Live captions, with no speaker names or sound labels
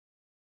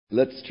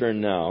Let's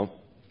turn now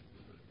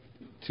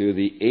to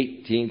the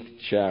 18th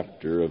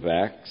chapter of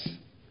Acts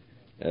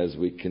as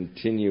we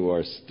continue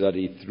our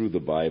study through the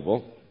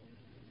Bible.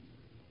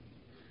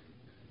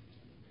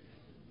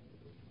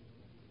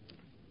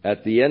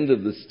 At the end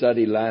of the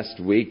study last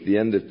week, the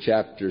end of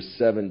chapter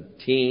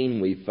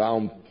 17, we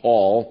found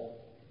Paul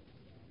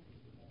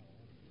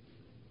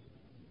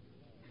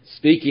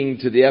speaking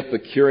to the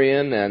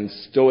Epicurean and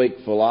Stoic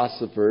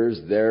philosophers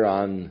there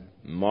on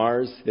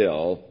Mars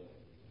Hill,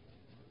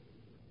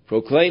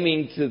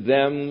 proclaiming to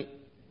them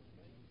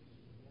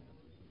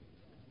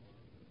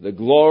the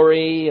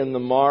glory and the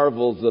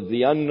marvels of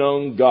the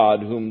unknown God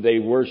whom they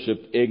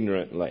worship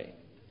ignorantly.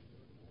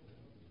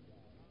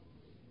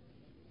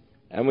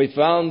 And we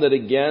found that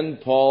again,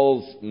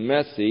 Paul's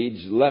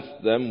message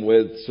left them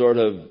with sort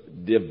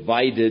of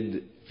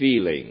divided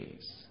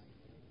feelings.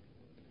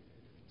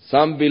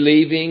 Some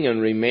believing and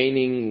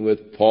remaining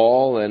with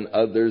Paul, and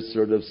others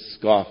sort of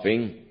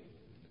scoffing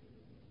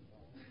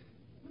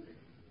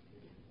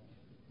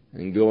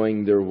and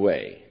going their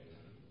way.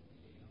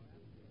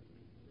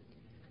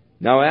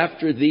 Now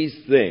after these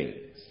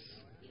things,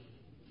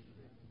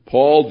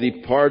 Paul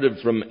departed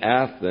from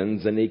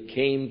Athens and he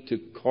came to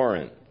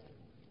Corinth.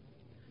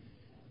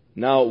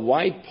 Now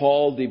why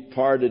Paul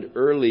departed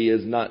early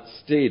is not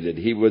stated.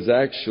 He was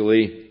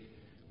actually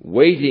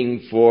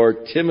waiting for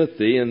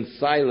Timothy and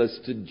Silas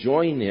to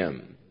join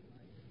him.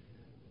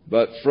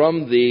 But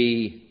from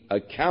the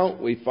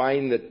account we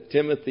find that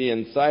Timothy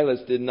and Silas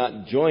did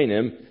not join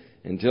him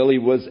until he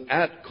was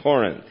at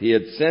Corinth. He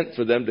had sent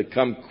for them to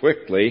come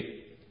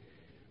quickly.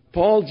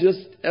 Paul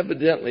just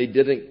evidently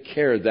didn't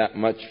care that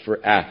much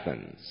for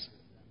Athens.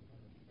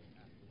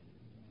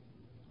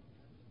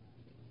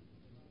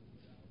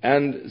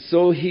 And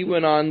so he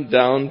went on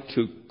down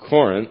to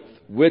Corinth,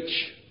 which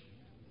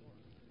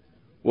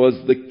was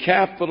the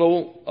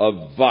capital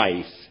of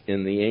vice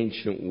in the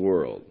ancient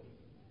world.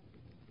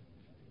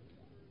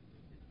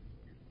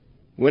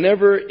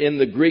 Whenever in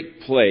the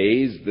Greek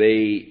plays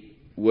they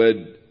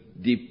would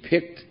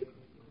depict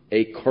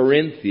a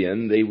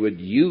Corinthian, they would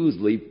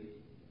usually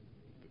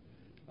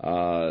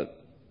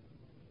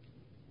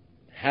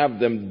have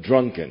them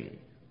drunken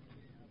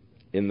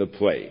in the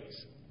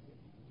plays.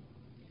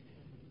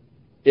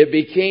 It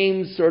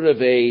became sort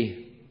of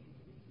a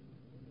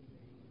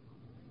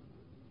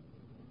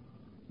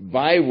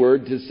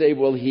byword to say,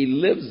 well, he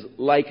lives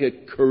like a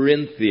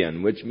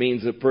Corinthian, which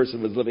means a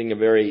person was living a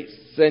very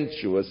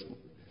sensuous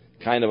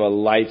kind of a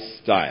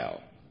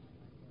lifestyle.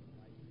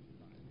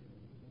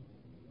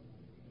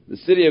 The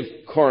city of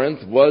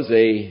Corinth was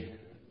a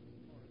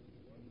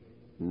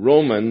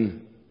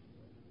Roman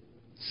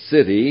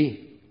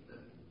city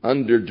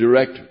under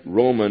direct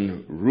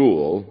Roman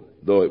rule,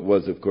 though it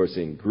was, of course,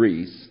 in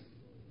Greece.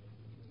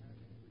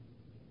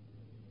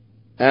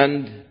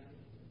 And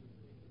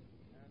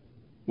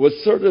was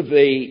sort of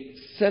a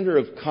center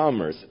of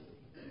commerce.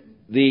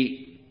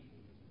 The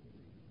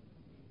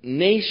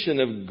nation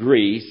of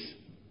Greece,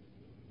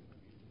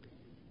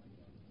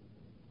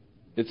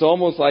 it's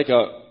almost like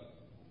a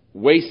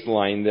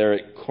waistline there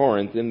at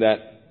Corinth in that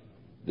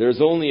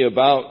there's only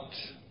about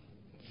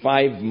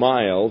 5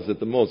 miles at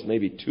the most,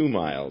 maybe 2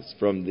 miles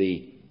from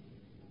the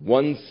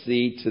one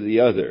sea to the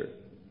other.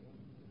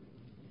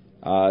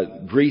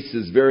 Greece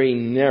is very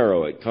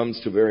narrow. It comes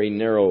to a very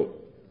narrow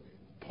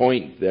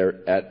point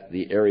there at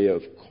the area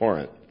of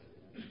Corinth.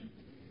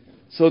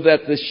 So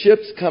that the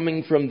ships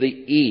coming from the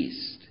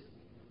east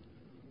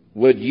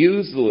would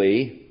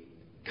usually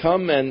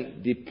come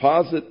and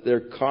deposit their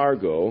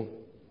cargo,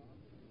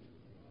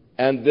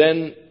 and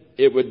then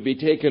it would be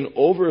taken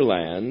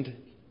overland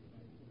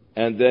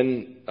and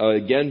then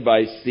again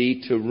by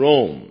sea to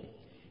Rome.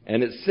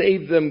 And it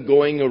saved them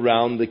going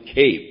around the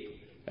Cape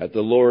at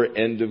the lower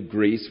end of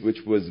Greece, which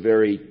was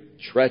very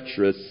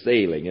treacherous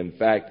sailing. In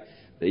fact,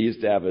 they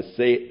used to have a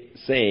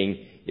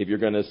saying, if you're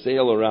going to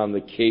sail around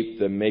the Cape,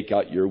 then make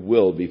out your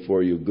will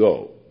before you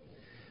go.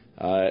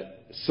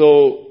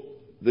 So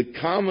the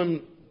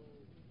common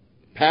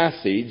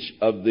passage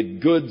of the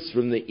goods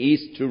from the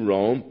east to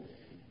Rome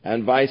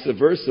and vice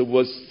versa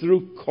was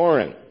through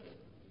Corinth,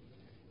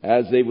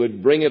 as they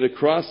would bring it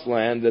across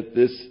land at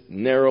this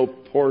narrow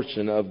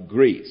portion of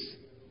Greece.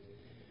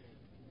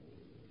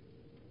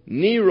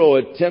 Nero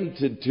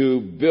attempted to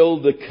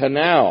build a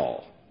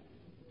canal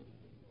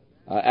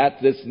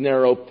at this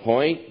narrow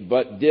point,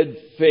 but did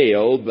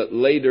fail. But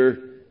later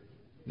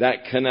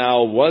that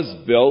canal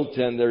was built,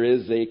 and there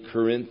is a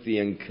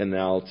Corinthian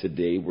canal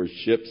today where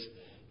ships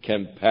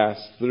can pass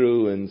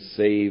through and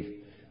save,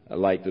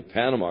 like the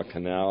Panama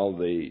Canal,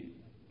 the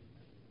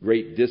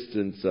great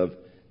distance of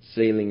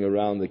sailing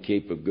around the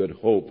Cape of Good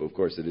Hope. Of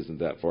course, it isn't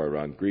that far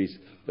around Greece,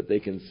 but they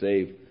can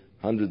save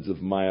hundreds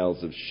of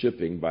miles of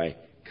shipping by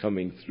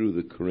coming through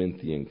the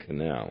Corinthian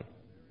Canal.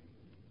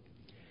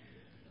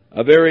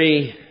 A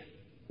very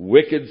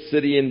wicked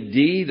city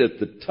indeed. At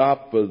the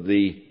top of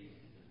the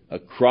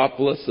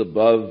Acropolis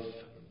above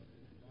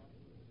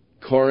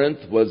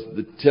Corinth was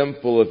the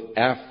temple of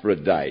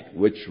Aphrodite,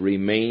 which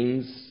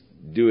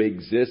do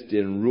exist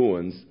in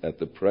ruins at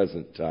the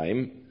present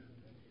time.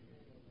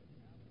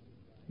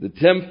 The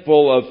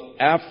temple of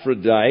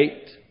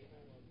Aphrodite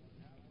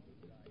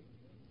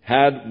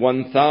had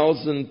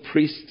 1,000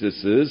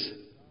 priestesses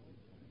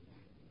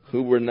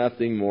who were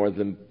nothing more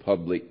than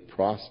public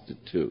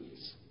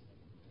prostitutes,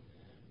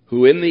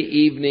 who in the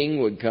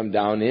evening would come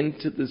down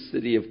into the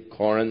city of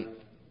Corinth,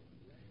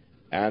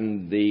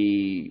 and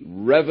the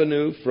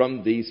revenue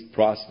from these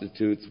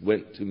prostitutes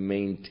went to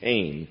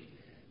maintain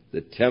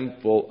the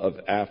temple of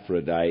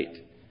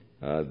Aphrodite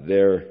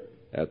there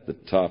at the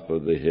top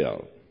of the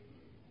hill.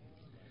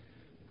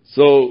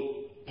 So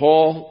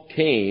Paul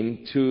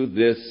came to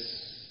this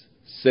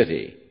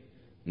city,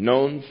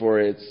 known for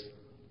its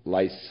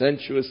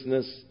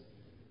licentiousness,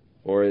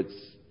 for its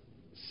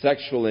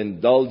sexual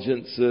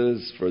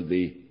indulgences, for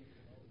the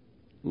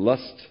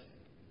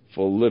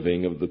lustful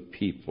living of the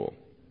people.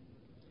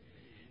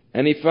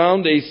 And he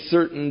found a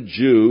certain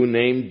Jew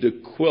named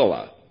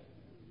Aquila,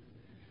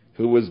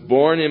 who was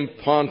born in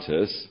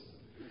Pontus,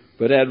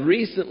 but had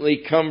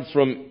recently come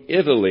from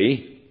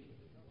Italy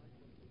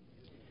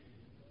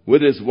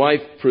with his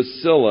wife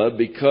Priscilla,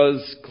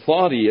 because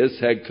Claudius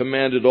had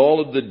commanded all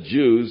of the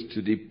Jews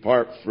to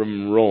depart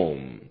from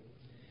Rome.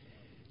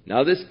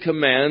 Now, this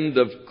command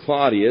of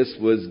Claudius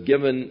was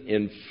given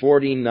in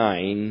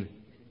 49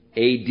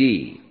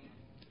 A.D.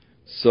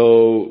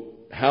 So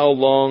how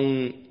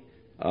long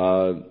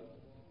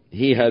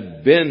he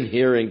had been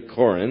here in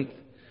Corinth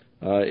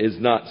is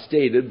not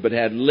stated, but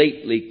had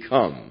lately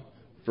come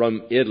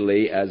from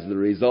Italy as the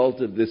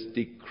result of this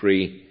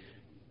decree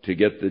to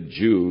get the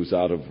Jews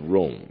out of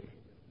Rome.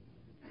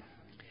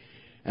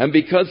 And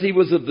because he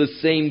was of the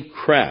same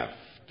craft,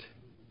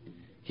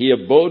 he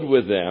abode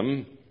with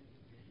them,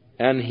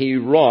 and he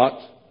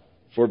wrought,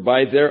 for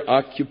by their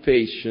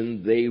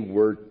occupation they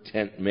were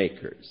tent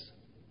makers.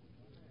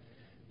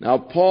 Now,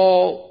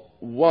 Paul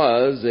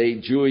was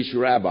a Jewish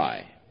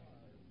rabbi,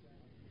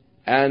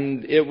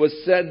 and it was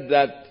said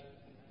that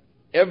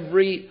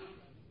every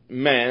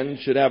man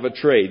should have a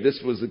trade.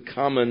 This was a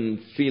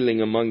common feeling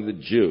among the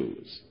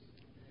Jews.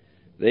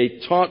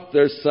 They taught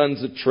their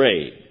sons a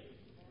trade,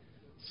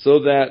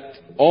 so that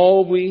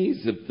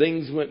always, if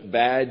things went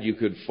bad, you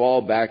could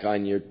fall back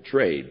on your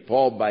trade.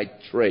 Paul, by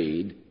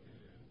trade,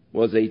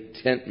 was a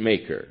tent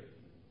maker.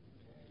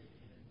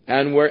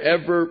 And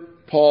wherever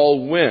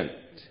Paul went,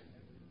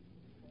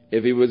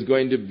 if he was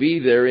going to be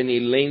there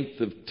any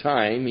length of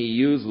time, he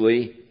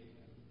usually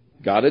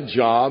got a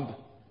job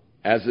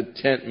as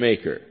a tent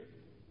maker.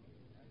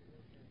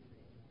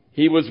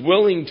 He was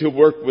willing to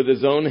work with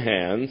his own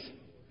hands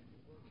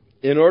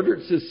in order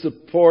to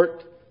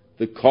support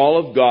the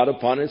call of God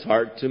upon his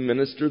heart to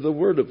minister the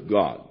Word of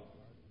God.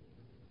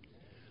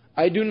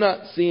 I do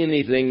not see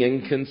anything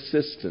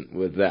inconsistent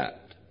with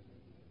that.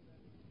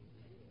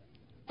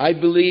 I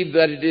believe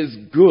that it is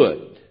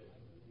good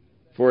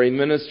for a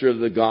minister of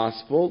the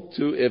gospel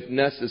to, if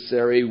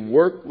necessary,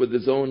 work with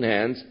his own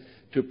hands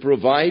to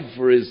provide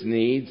for his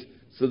needs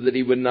so that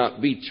he would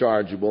not be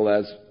chargeable,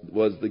 as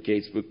was the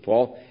case with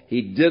Paul.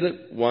 He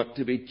didn't want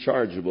to be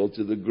chargeable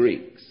to the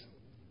Greeks.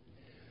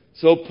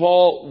 So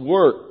Paul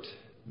worked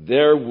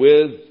there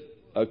with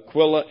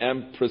Aquila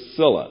and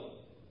Priscilla,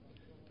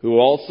 who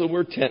also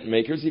were tent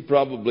makers. He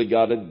probably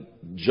got a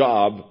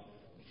job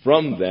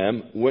from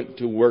them, went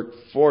to work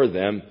for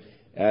them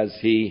as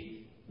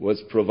he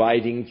was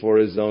providing for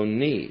his own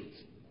needs.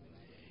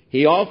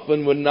 He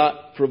often would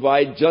not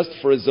provide just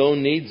for his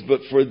own needs,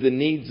 but for the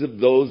needs of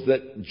those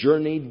that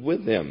journeyed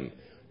with him,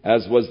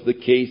 as was the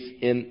case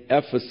in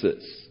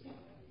Ephesus.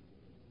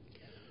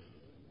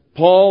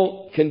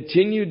 Paul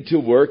continued to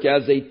work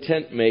as a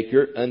tent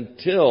maker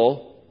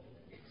until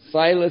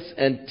Silas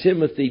and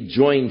Timothy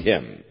joined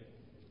him.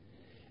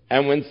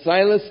 And when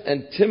Silas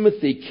and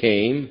Timothy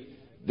came,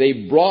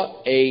 they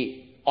brought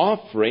an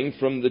offering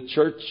from the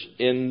church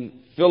in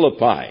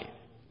Philippi,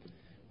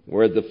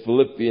 where the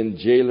Philippian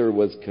jailer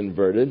was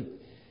converted.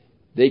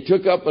 They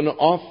took up an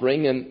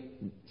offering and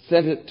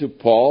sent it to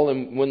Paul,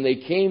 and when they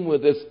came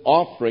with this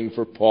offering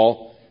for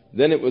Paul,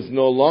 then it was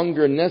no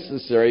longer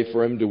necessary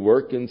for him to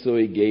work, and so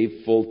he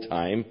gave full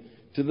time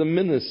to the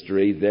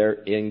ministry there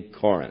in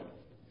Corinth.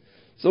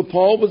 So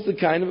Paul was the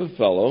kind of a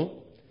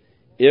fellow,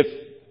 if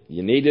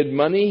you needed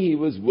money, he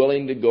was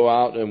willing to go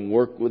out and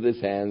work with his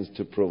hands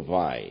to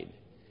provide.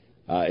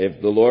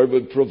 If the Lord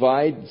would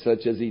provide,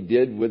 such as he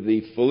did with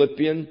the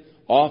Philippian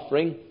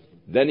offering,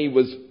 then he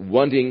was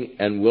wanting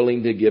and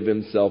willing to give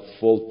himself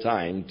full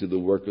time to the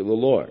work of the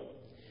Lord.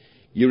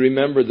 You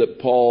remember that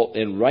Paul,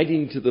 in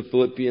writing to the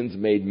Philippians,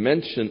 made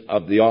mention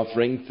of the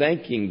offering,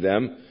 thanking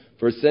them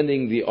for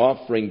sending the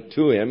offering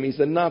to him. He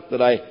said, not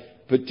that I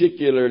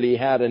particularly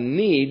had a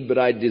need, but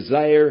I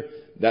desire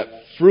that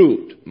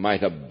fruit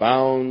might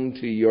abound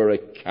to your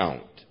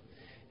account.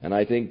 And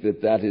I think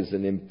that that is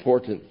an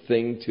important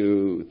thing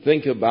to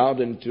think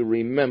about and to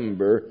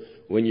remember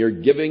when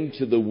you're giving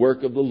to the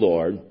work of the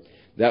Lord,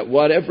 that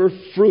whatever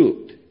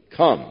fruit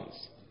comes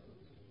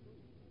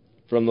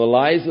from the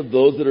lives of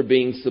those that are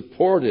being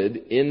supported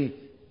in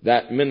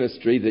that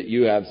ministry that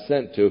you have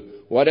sent to,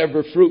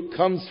 whatever fruit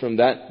comes from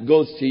that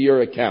goes to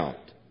your account.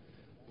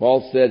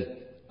 Paul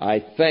said,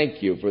 I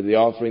thank you for the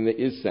offering that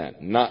you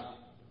sent. Not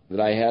that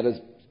I had a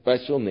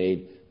special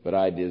need, but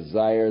I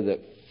desire that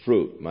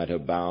fruit might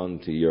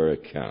abound to your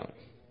account.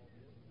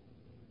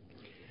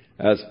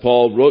 As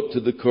Paul wrote to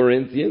the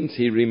Corinthians,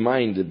 he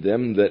reminded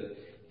them that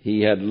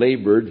he had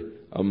labored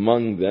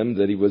among them,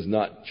 that he was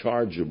not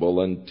chargeable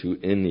unto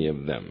any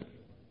of them.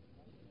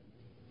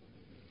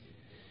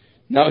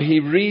 Now he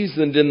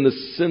reasoned in the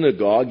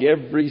synagogue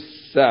every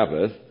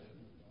Sabbath,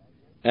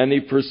 and he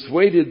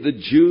persuaded the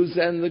Jews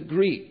and the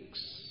Greeks.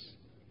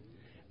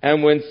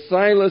 And when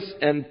Silas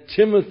and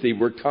Timothy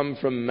were come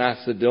from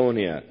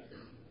Macedonia,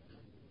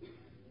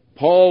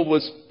 Paul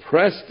was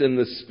pressed in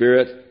the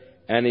Spirit,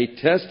 and he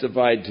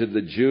testified to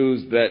the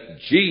Jews that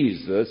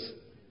Jesus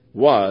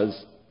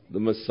was the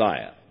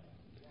Messiah.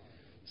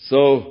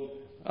 So,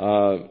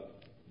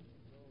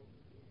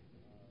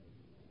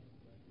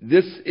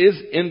 this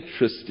is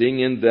interesting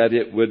in that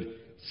it would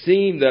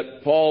seem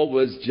that Paul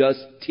was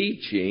just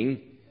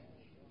teaching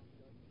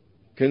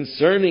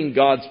concerning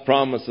God's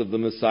promise of the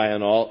Messiah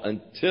and all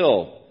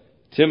until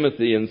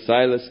Timothy and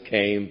Silas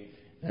came,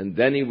 and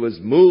then he was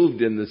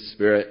moved in the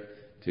Spirit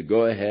to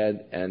go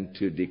ahead and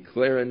to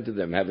declare unto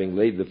them, having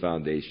laid the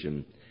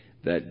foundation,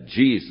 that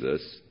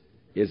Jesus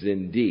is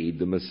indeed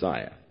the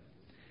Messiah.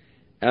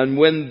 And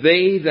when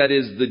they, that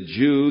is the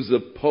Jews,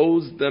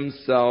 opposed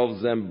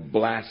themselves and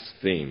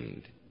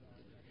blasphemed,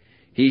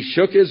 he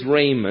shook his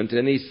raiment,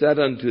 and he said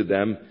unto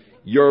them,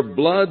 Your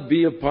blood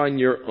be upon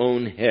your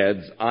own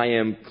heads, I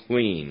am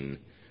clean.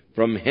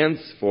 From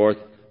henceforth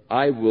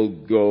I will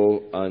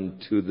go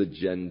unto the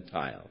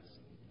Gentiles.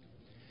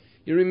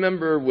 You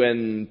remember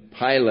when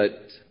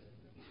Pilate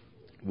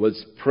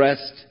was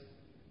pressed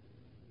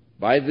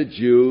by the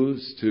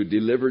Jews to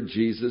deliver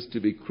Jesus to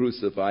be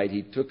crucified,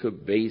 he took a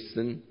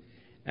basin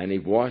and he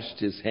washed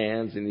his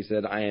hands, and he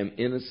said, I am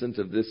innocent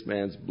of this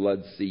man's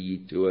blood, see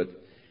ye to it.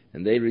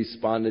 And they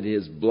responded,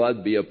 His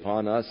blood be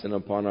upon us and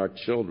upon our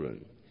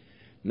children.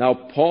 Now,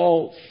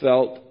 Paul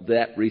felt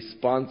that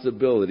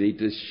responsibility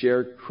to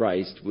share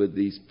Christ with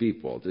these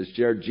people, to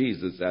share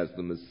Jesus as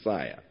the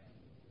Messiah.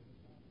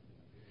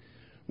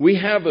 We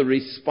have a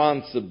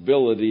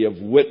responsibility of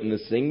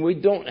witnessing. We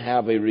don't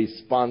have a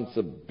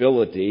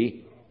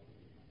responsibility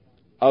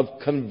of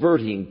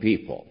converting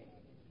people.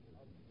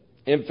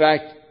 In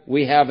fact,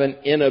 we have an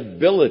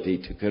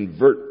inability to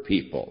convert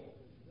people.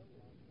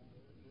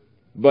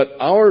 But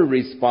our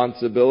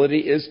responsibility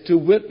is to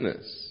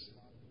witness.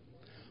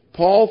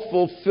 Paul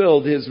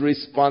fulfilled his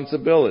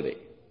responsibility.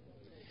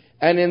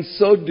 And in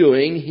so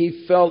doing,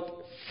 he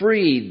felt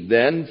freed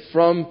then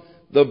from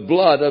the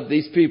blood of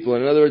these people.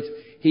 In other words,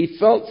 he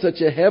felt such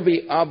a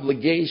heavy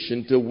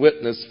obligation to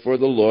witness for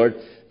the Lord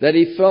that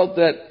he felt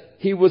that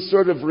he was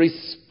sort of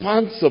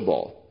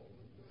responsible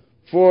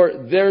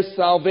for their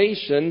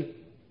salvation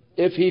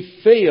if he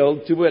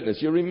failed to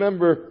witness. You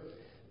remember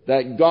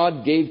that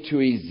God gave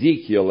to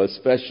Ezekiel a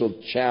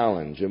special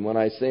challenge. And when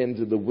I say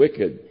unto the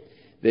wicked,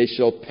 they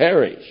shall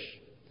perish.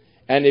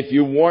 And if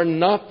you warn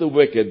not the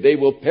wicked, they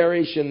will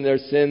perish in their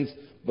sins,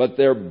 but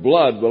their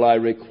blood will I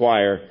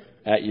require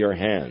at your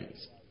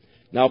hands.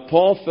 Now,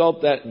 Paul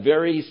felt that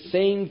very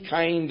same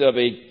kind of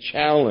a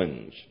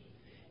challenge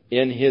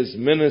in his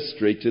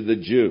ministry to the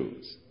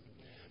Jews.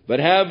 But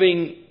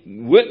having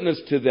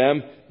witnessed to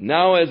them,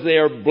 now as they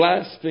are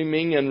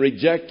blaspheming and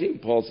rejecting,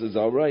 Paul says,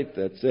 all right,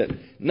 that's it.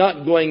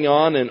 Not going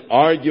on and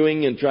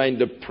arguing and trying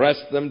to press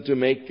them to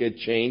make a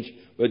change,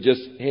 but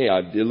just, hey,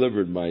 I've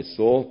delivered my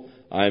soul.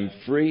 I'm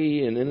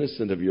free and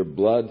innocent of your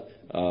blood.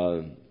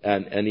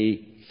 And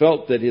he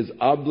felt that his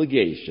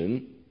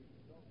obligation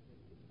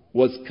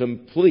was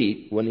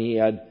complete when he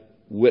had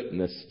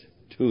witnessed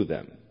to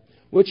them,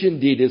 which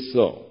indeed is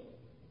so.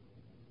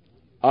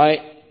 I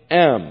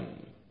am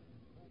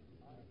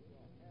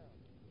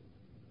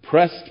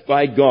pressed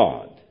by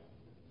God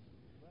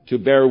to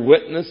bear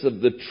witness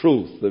of the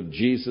truth of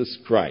Jesus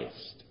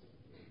Christ,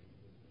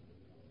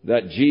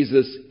 that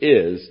Jesus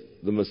is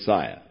the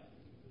Messiah.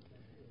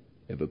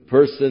 If a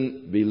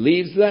person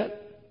believes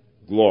that,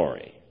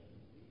 glory.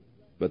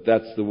 But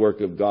that's the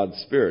work of God's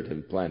Spirit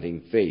in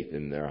planting faith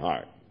in their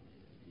heart.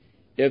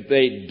 If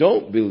they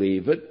don't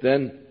believe it,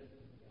 then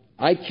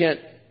I can't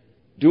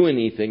do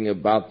anything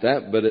about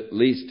that, but at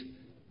least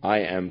I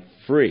am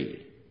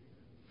free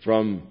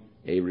from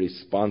a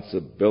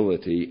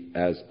responsibility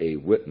as a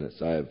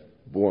witness. I have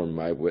borne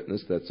my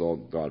witness. That's all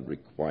God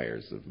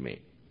requires of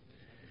me.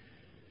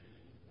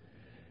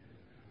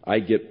 I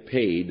get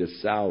paid a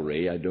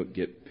salary. I don't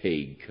get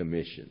paid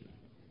commission.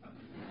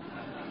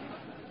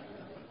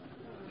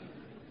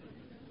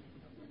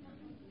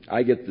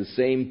 I get the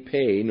same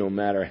pay no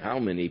matter how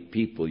many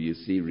people you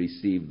see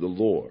receive the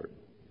Lord.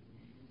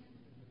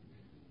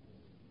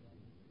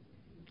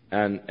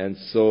 And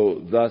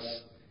so thus,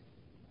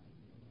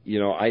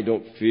 I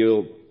don't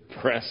feel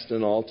pressed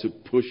and all to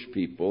push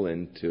people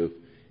into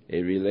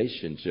a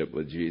relationship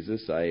with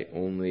Jesus. I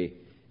only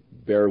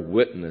bear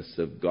witness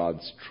of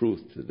God's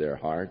truth to their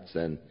hearts,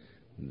 and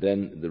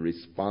then the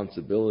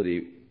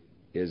responsibility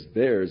is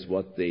theirs,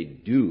 what they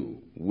do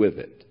with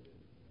it.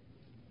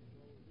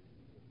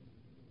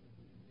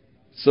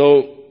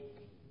 So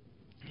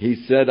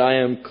He said, I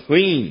am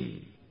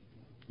clean.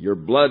 Your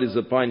blood is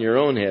upon your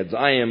own heads.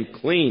 I am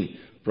clean.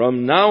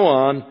 From now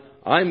on,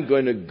 I'm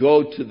going to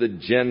go to the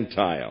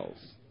Gentiles.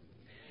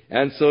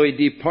 And so he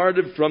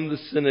departed from the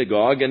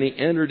synagogue, and he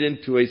entered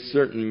into a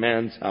certain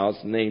man's house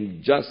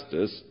named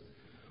Justus,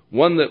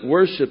 one that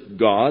worshipped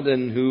God,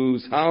 and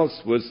whose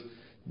house was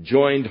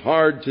joined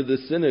hard to the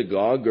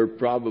synagogue, or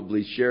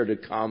probably shared a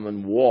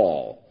common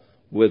wall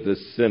with the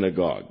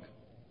synagogue.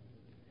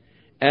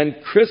 And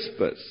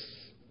Crispus,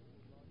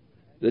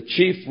 the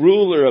chief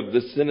ruler of the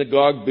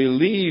synagogue,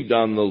 believed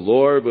on the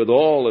Lord with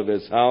all of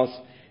his house,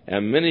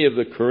 and many of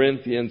the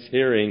Corinthians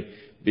hearing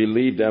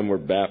believed and were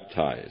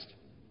baptized.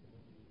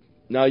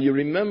 Now you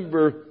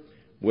remember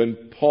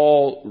when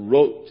Paul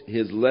wrote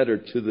his letter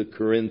to the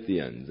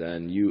Corinthians,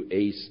 and you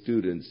A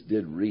students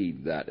did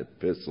read that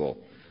epistle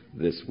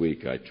this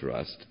week, I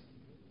trust.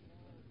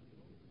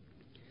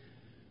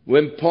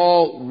 When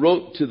Paul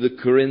wrote to the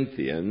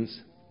Corinthians,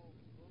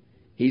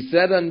 he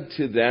said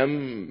unto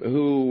them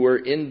who were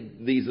in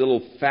these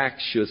little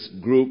factious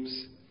groups,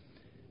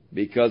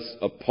 because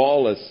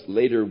Apollos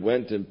later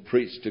went and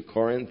preached to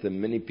Corinth,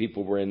 and many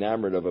people were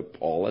enamored of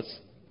Apollos.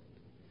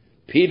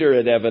 Peter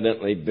had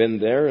evidently been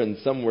there, and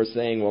some were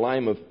saying, well,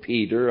 I'm of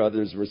Peter.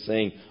 Others were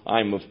saying,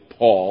 I'm of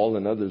Paul.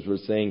 And others were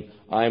saying,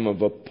 I'm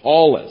of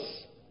Apollos.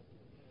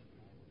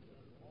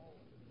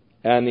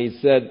 And he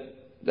said,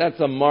 that's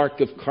a mark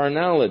of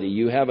carnality.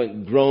 You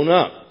haven't grown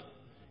up.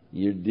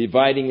 You're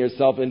dividing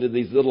yourself into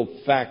these little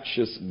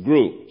factious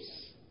groups.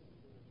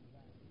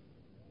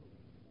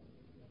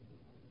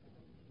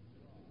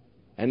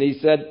 And he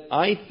said,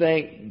 I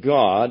thank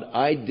God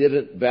I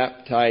didn't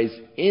baptize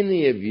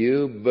any of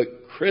you but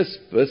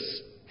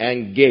Crispus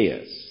and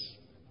Gaius.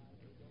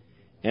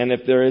 And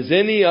if there is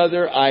any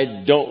other,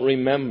 I don't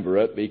remember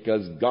it,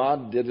 because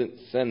God didn't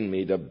send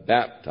me to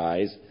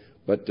baptize,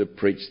 but to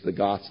preach the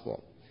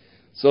gospel.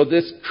 So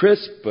this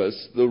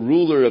Crispus, the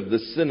ruler of the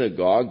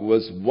synagogue,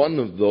 was one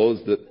of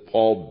those that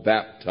Paul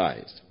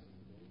baptized.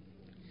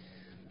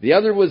 The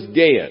other was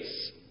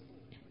Gaius,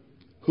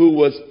 who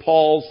was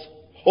Paul's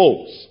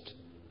host.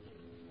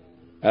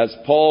 As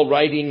Paul,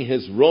 writing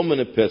his Roman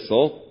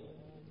epistle,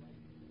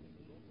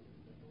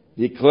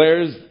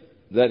 declares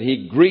that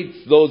he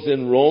greets those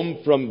in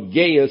Rome from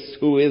Gaius,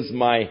 who is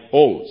my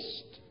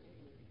host.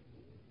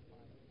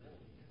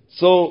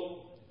 So,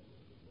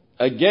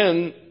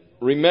 again,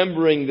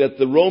 remembering that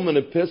the Roman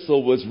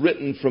epistle was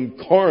written from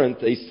Corinth,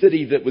 a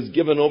city that was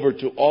given over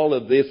to all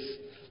of this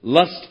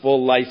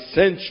lustful,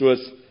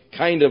 licentious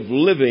kind of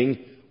living,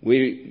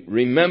 we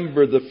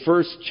remember the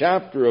first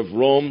chapter of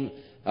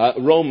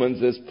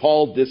Romans, as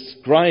Paul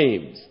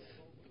describes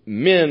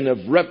men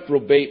of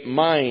reprobate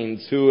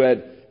minds who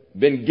had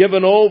been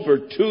given over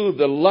to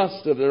the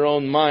lust of their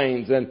own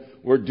minds and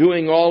were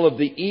doing all of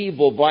the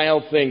evil,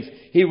 vile things.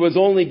 He was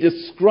only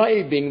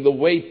describing the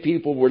way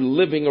people were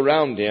living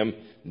around him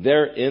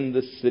there in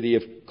the city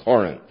of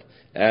Corinth.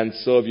 And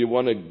so if you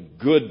want a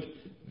good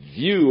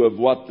view of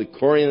what the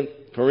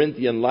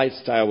Corinthian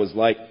lifestyle was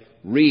like,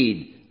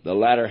 read the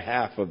latter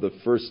half of the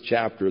first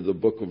chapter of the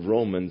book of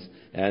Romans,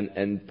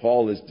 and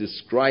Paul is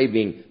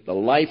describing the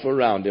life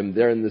around him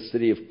there in the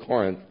city of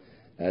Corinth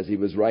as he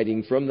was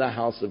writing from the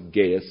house of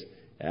Gaius,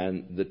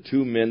 and the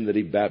two men that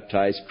he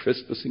baptized,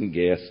 Crispus and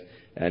Gaius,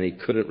 and he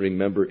couldn't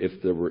remember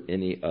if there were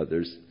any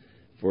others,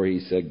 for he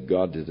said,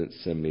 God didn't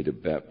send me to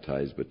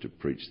baptize, but to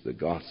preach the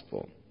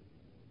gospel.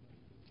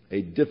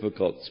 A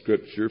difficult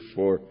scripture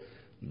for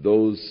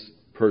those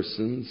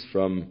persons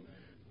from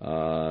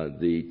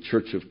the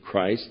Church of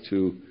Christ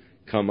who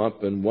come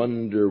up and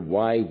wonder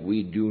why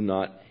we do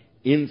not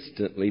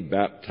instantly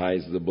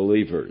baptize the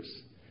believers.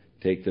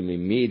 Take them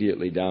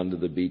immediately down to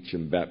the beach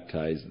and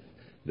baptize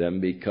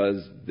them,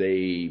 because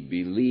they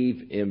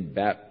believe in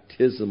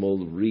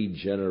baptismal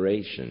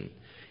regeneration.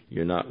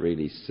 You're not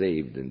really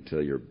saved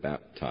until you're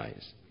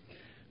baptized.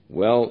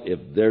 Well,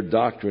 if their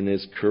doctrine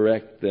is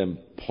correct, then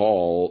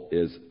Paul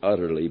is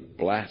utterly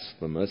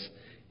blasphemous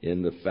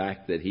in the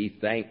fact that he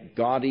thanked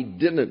God he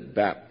didn't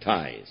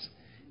baptize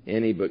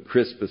any but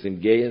Crispus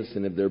and Gaius,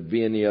 and if there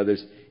be any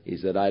others, he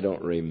said, I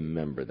don't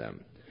remember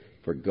them.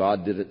 For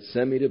God didn't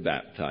send me to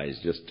baptize,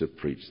 just to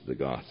preach the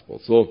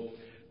gospel. So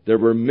there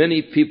were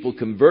many people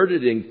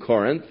converted in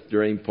Corinth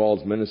during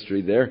Paul's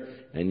ministry there,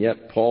 and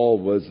yet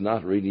Paul was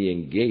not really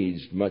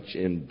engaged much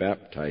in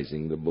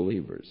baptizing the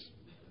believers.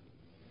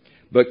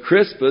 But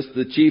Crispus,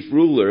 the chief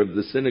ruler of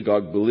the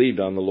synagogue,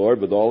 believed on the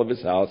Lord with all of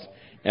his house,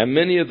 and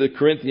many of the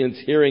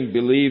Corinthians hearing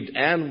believed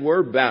and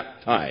were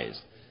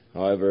baptized.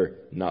 However,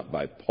 not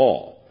by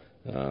Paul.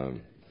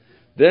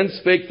 Then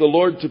spake the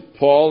Lord to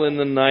Paul in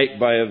the night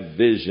by a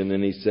vision,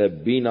 and he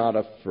said, be not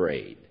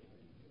afraid.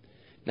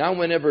 Now,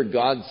 whenever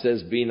God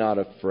says be not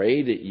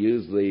afraid, it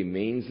usually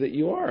means that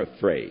you are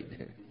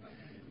afraid.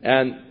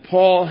 And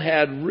Paul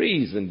had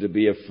reason to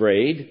be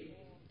afraid.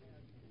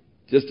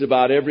 Just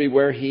about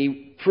everywhere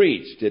he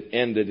preached, it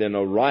ended in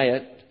a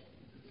riot.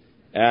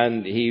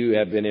 And he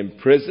had been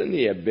imprisoned,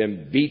 he had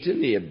been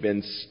beaten, he had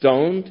been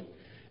stoned.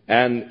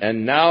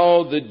 And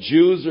now the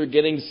Jews are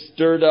getting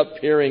stirred up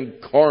here in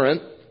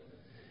Corinth.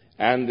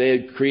 And they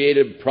had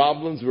created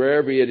problems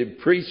wherever he had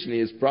preached, and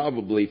he is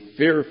probably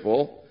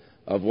fearful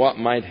of what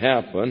might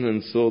happen.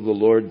 And so the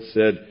Lord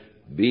said,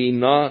 "Be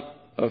not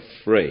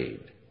afraid,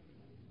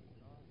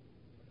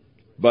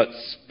 but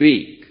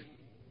speak.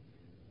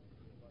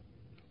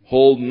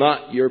 Hold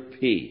not your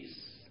peace."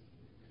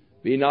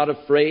 Be not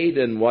afraid,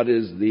 and what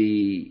is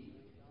the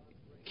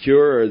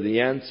cure or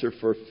the answer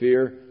for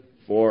fear?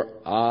 For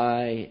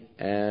I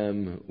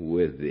am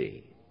with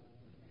thee.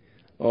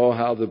 Oh,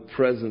 how the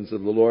presence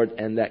of the Lord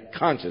and that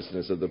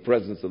consciousness of the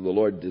presence of the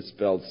Lord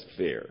dispels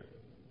fear.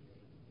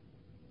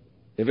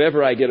 If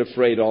ever I get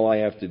afraid, all I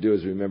have to do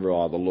is remember,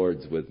 oh, the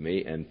Lord's with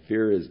me, and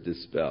fear is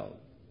dispelled.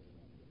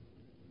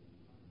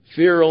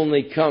 Fear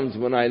only comes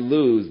when I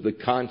lose the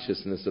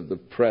consciousness of the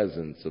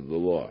presence of the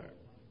Lord.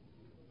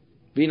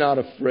 Be not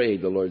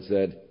afraid, the Lord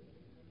said,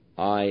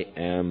 I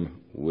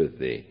am with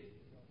thee.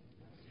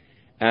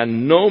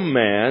 And no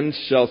man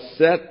shall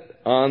set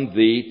on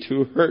thee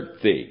to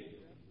hurt thee.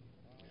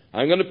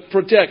 I'm going to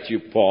protect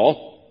you,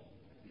 Paul.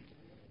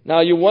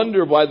 Now you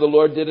wonder why the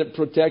Lord didn't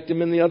protect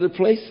him in the other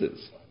places.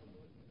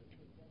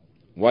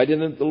 Why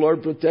didn't the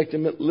Lord protect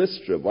him at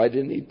Lystra? Why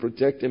didn't he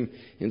protect him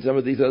in some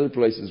of these other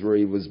places where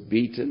he was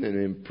beaten and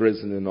in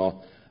prison and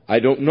all? I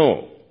don't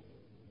know.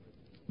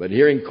 But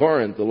here in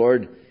Corinth, the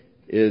Lord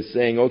is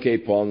saying, okay,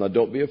 Paul, now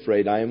don't be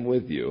afraid, I am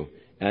with you.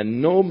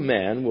 And no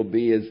man will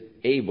be as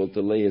able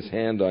to lay his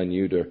hand on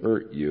you to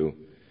hurt you.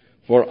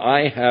 For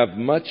I have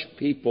much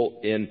people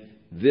in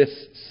this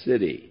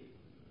city.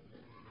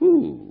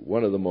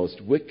 One of the most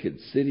wicked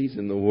cities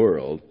in the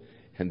world.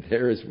 And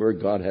there is where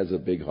God has a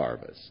big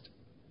harvest.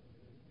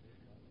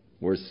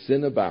 Where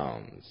sin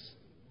abounds.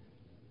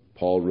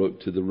 Paul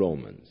wrote to the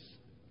Romans.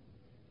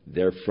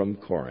 They're from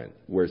Corinth.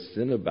 Where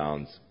sin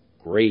abounds,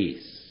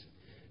 grace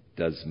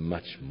does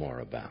much more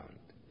abound.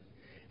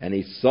 And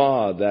he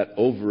saw that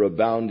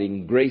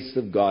overabounding grace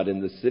of God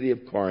in the city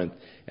of Corinth,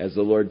 as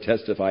the Lord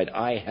testified,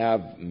 I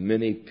have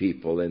many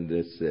people in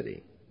this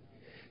city.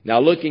 Now,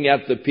 looking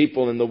at the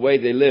people and the way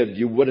they lived,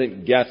 you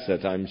wouldn't guess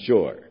it, I'm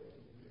sure.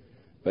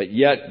 But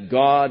yet,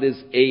 God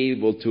is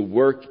able to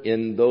work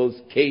in those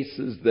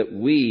cases that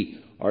we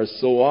are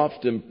so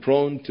often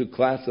prone to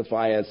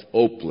classify as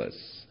hopeless.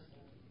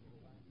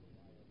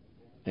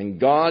 And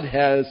God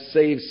has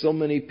saved so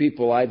many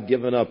people I've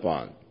given up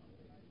on.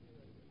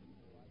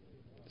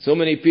 So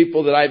many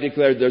people that I've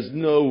declared there's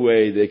no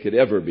way they could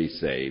ever be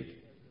saved.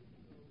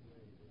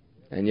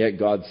 And yet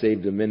God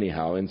saved them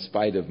anyhow, in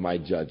spite of my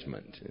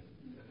judgment.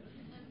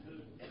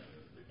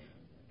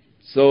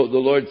 So the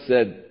Lord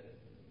said,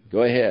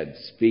 go ahead,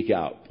 speak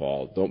out,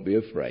 Paul. Don't be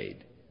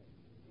afraid.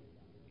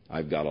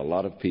 I've got a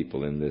lot of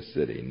people in this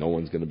city. No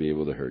one's going to be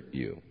able to hurt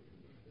you.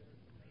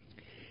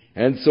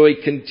 And so he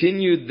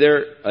continued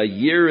there 1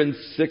 year and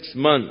 6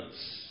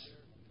 months,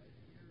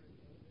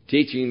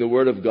 teaching the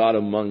Word of God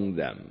among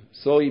them.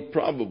 So he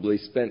probably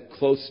spent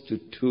close to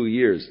 2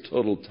 years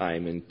total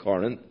time in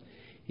Corinth.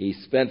 He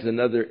spent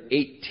another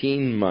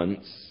 18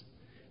 months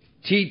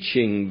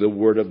teaching the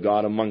Word of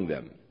God among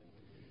them.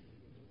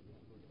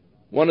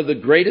 One of the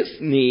greatest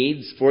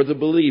needs for the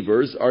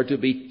believers are to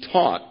be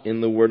taught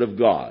in the Word of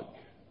God.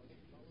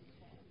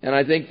 And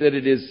I think that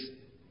it is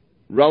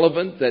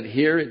relevant that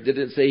here it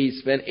didn't say he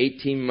spent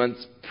 18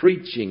 months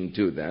preaching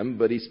to them,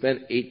 but he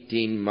spent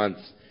 18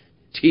 months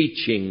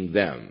teaching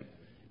them.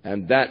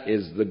 And that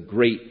is the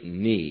great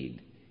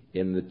need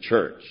in the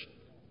church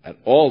at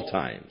all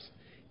times,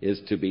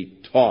 is to be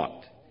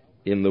taught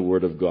in the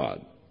Word of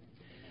God.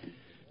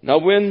 Now,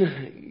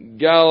 when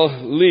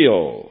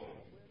Gallio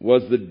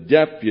was the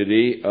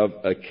deputy of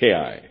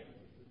Achaia,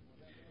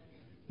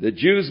 the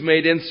Jews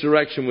made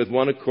insurrection with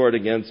one accord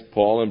against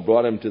Paul and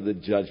brought him to the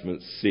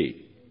judgment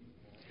seat.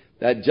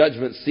 That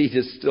judgment seat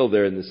is still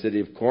there in the city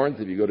of Corinth.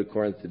 If you go to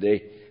Corinth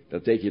today, they'll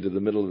take you to the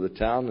middle of the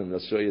town and they'll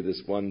show you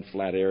this one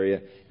flat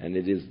area, and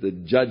it is the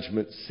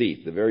judgment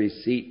seat, the very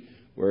seat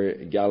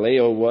where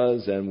Gallio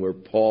was and where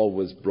Paul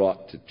was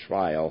brought to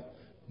trial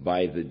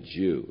by the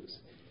Jews.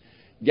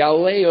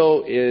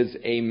 Gallio is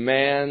a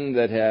man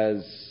that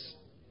has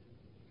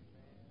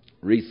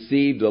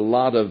received a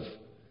lot of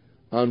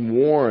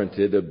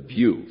unwarranted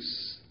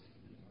abuse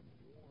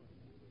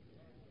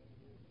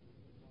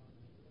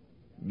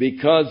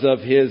because of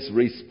his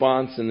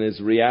response and his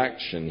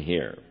reaction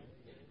here.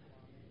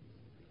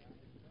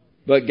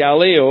 But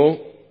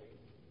Gallio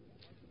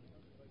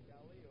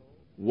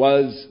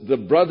was the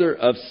brother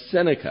of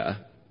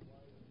Seneca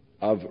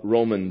of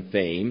Roman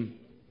fame.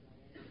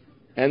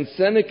 And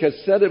Seneca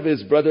said of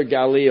his brother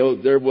Gallio,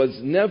 there was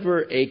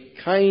never a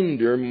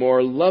kinder,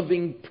 more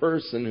loving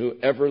person who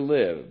ever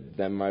lived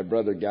than my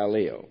brother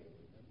Gallio.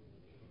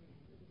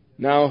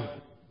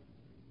 Now,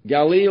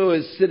 Gallio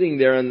is sitting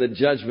there in the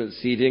judgment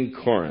seat in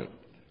Corinth.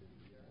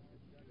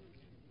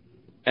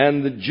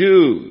 And the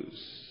Jews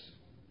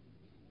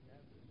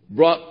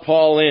brought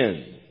Paul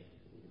in.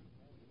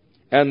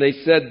 And they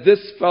said,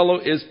 this fellow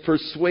is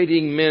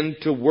persuading men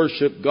to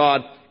worship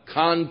God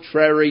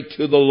contrary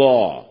to the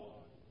law.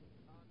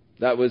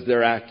 That was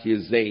their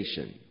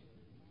accusation.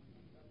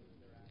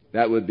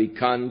 That would be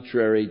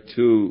contrary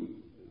to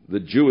the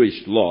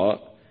Jewish law,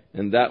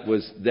 and that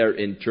was their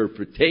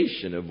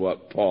interpretation of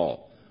what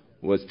Paul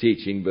was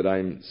teaching. But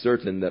I'm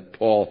certain that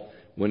Paul,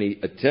 when he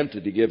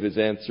attempted to give his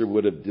answer,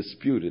 would have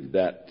disputed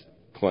that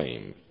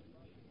claim.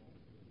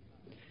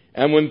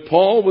 And when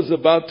Paul was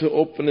about to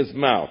open his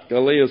mouth,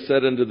 Gallio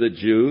said unto the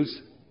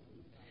Jews,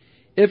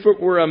 if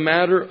it were a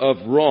matter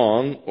of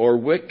wrong or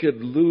wicked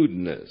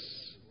lewdness,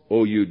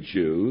 O you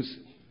Jews,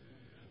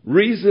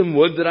 reason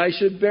would that I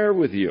should bear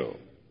with you.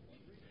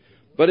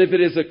 But if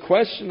it is a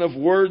question of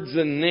words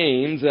and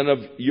names and of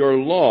your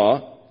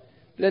law,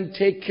 then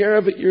take care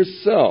of it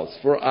yourselves,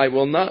 for I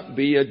will not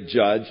be a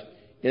judge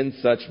in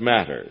such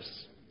matters.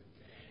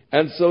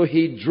 And so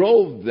he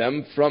drove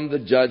them from the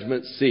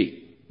judgment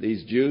seat,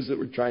 these Jews that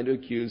were trying to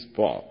accuse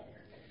Paul.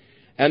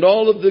 And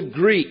all of the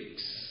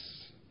Greeks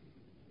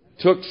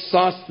took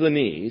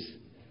Sosthenes,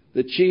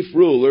 the chief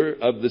ruler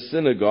of the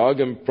synagogue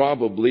and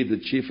probably the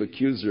chief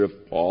accuser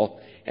of Paul,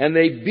 and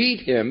they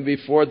beat him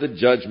before the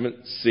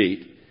judgment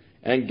seat.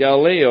 And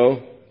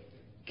Gallio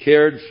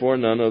cared for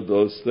none of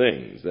those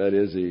things. That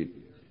is,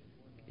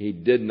 he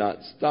did not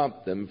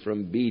stop them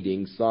from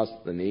beating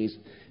Sosthenes,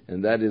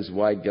 and that is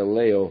why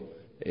Gallio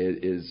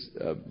is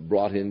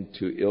brought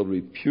into ill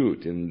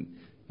repute in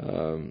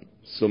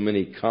so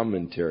many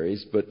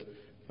commentaries. But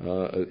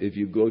if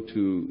you go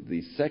to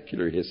the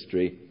secular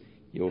history,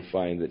 you'll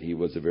find that he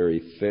was a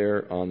very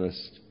fair,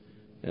 honest,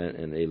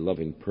 and a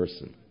loving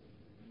person.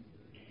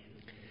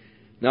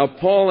 Now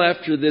Paul,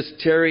 after this,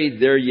 tarried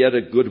there yet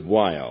a good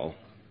while.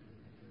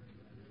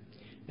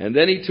 And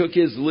then he took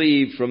his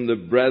leave from the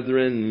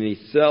brethren, and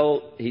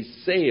he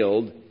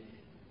sailed.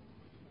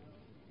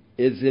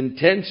 His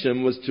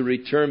intention was to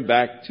return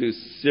back to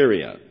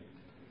Syria.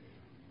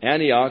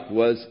 Antioch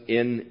was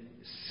in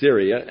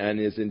Syria, and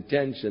his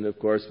intention, of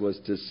course, was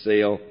to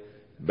sail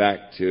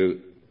back to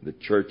the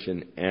church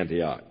in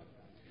Antioch.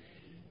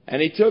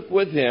 And he took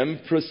with him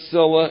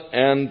Priscilla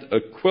and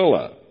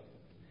Aquila,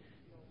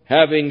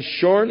 having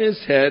shorn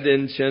his head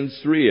in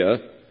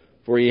Cenchrea,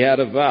 for he had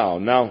a vow.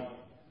 Now,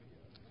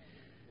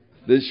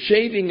 the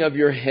shaving of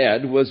your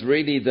head was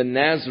really the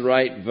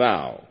Nazirite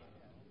vow.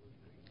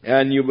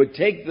 And you would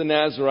take the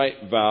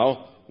Nazirite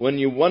vow when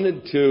you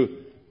wanted to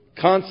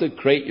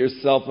consecrate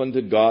yourself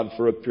unto God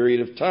for a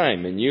period of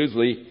time. And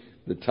usually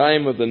the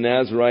time of the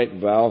Nazirite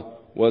vow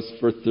was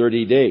for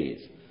 30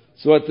 days.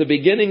 So at the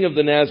beginning of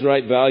the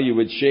Nazirite vow, you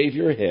would shave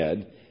your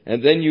head,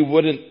 and then you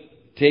wouldn't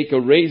take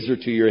a razor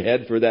to your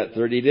head for that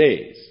 30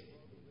 days.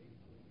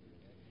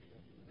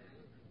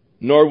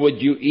 Nor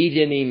would you eat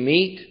any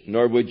meat,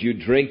 nor would you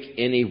drink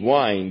any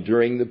wine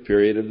during the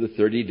period of the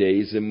 30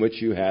 days in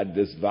which you had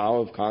this vow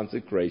of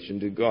consecration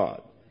to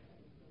God.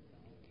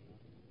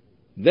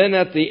 Then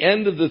at the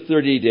end of the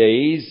 30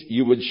 days,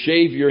 you would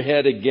shave your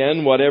head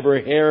again, whatever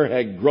hair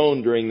had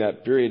grown during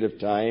that period of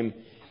time,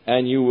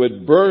 and you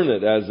would burn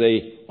it as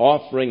an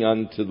offering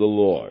unto the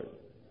Lord.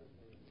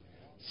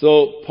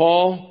 So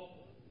Paul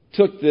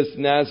took this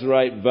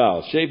Nazirite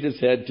vow, shaved his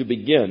head to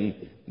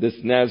begin this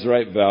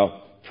Nazirite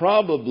vow,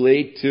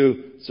 probably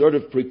to sort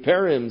of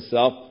prepare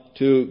himself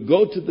to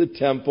go to the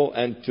temple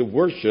and to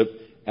worship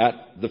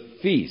at the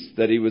feast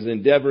that he was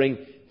endeavoring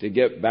to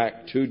get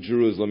back to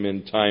Jerusalem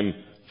in time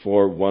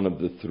for one of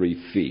the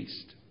three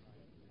feasts.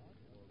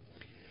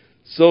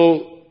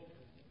 So,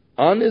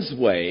 on his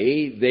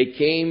way, they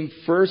came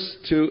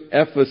first to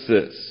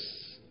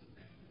Ephesus,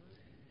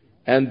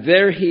 and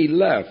there he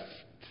left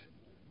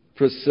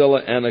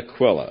Priscilla and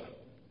Aquila.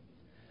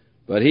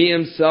 But he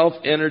himself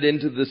entered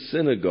into the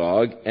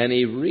synagogue, and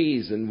he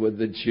reasoned with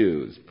the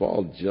Jews.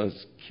 Paul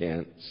just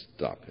can't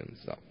stop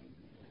himself.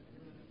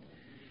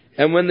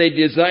 And when they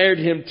desired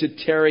him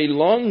to tarry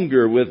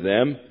longer with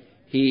them,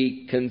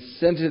 he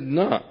consented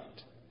not.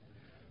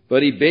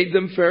 But he bade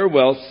them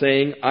farewell,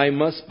 saying, I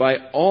must by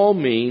all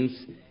means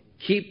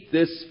keep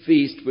this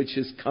feast which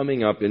is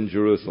coming up in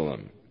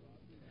Jerusalem.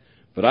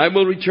 But I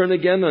will return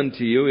again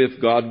unto you, if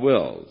God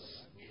wills.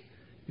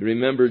 You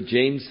remember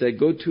James said,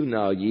 Go to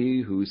now,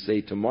 ye who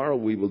say, tomorrow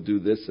we will do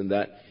this and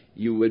that.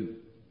 You would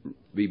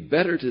be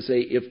better to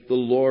say, if the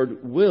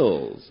Lord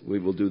wills, we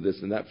will do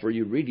this and that, for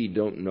you really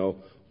don't know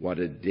what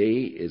a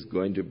day is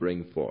going to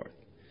bring forth.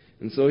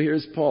 And so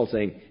here's Paul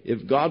saying,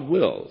 if God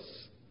wills,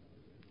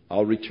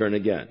 I'll return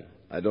again.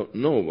 I don't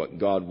know what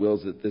God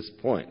wills at this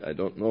point. I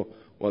don't know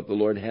what the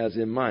Lord has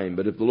in mind.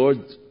 But if the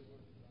Lord's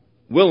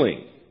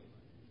willing,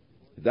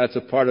 if that's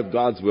a part of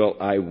God's will,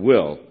 I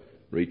will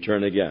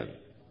return again.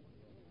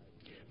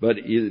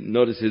 But you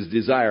notice his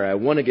desire. I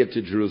want to get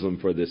to Jerusalem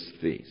for this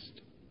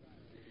feast.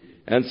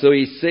 And so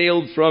he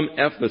sailed from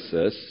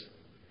Ephesus.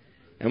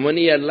 And when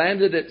he had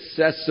landed at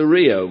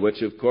Caesarea,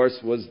 which of course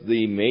was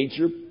the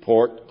major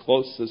port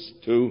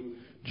closest to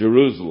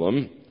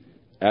Jerusalem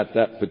at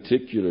that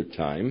particular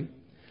time,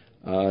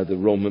 the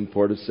Roman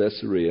port of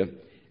Caesarea,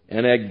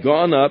 and had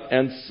gone up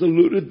and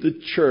saluted the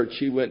church,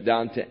 he went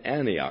down to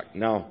Antioch.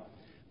 Now,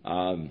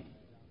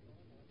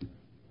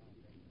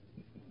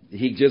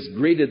 he just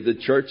greeted the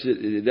church.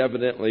 It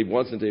evidently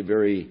wasn't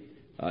he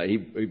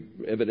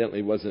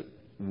evidently wasn't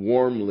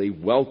warmly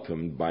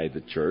welcomed by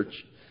the church.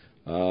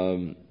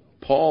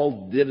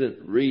 Paul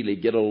didn't really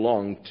get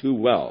along too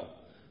well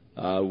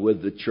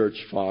with the church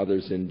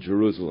fathers in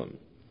Jerusalem.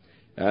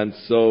 And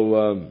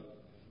so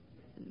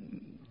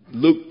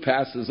Luke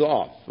passes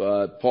off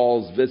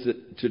Paul's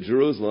visit to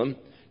Jerusalem,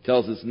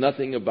 tells us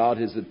nothing about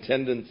his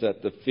attendance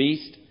at the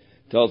feast,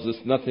 tells us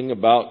nothing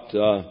about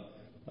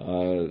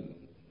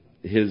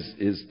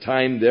his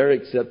time there,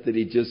 except that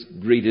he just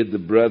greeted the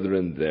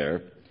brethren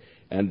there,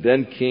 and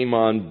then came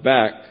on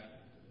back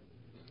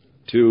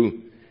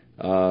to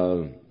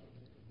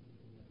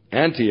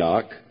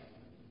Antioch,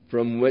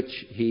 from which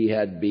he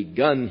had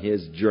begun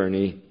his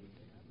journey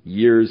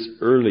years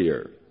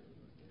earlier.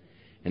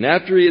 And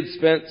after he had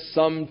spent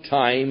some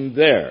time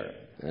there,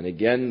 and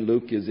again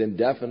Luke is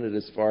indefinite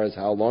as far as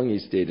how long he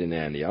stayed in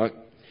Antioch,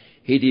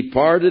 he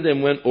departed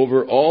and went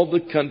over all the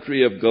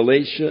country of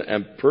Galatia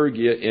and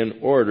Phrygia in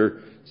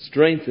order,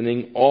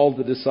 strengthening all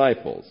the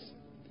disciples.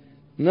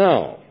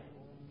 Now,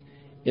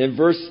 in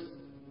verse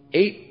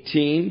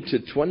 18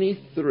 to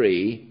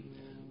 23,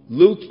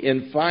 Luke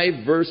in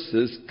 5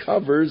 verses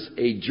covers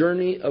a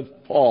journey of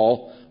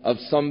Paul of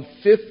some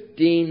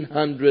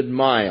 1,500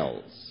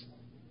 miles.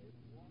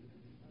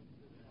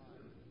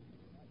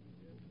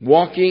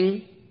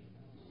 Walking,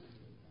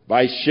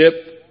 by ship,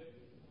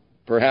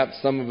 perhaps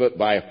some of it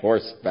by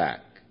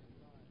horseback.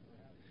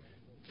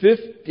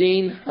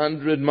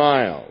 1,500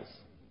 miles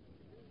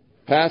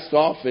passed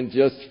off in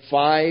just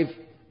 5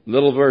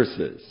 little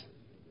verses.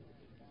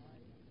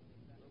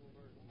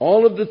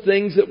 All of the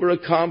things that were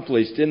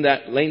accomplished in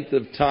that length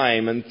of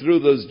time and through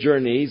those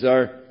journeys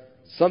are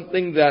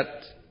something that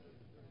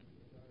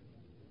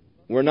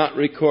were not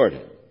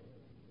recorded.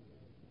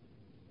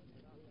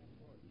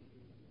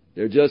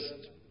 They're just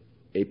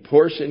a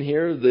portion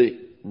here of the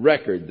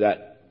record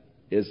that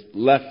is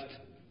left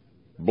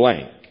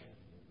blank.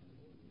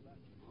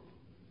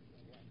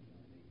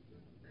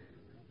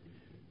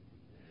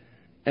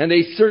 And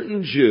a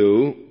certain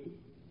Jew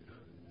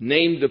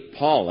named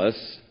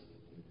Apollos,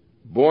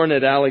 born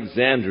at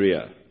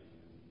Alexandria,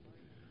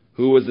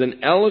 who was an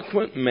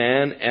eloquent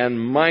man and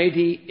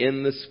mighty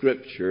in the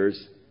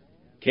Scriptures,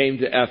 came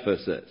to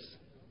Ephesus.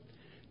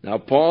 Now,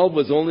 Paul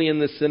was only in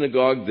the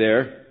synagogue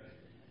there,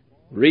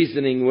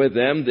 reasoning with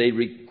them. They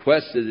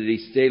requested that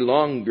he stay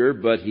longer,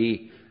 but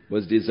he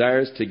was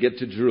desirous to get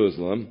to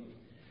Jerusalem.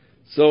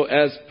 So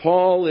as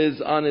Paul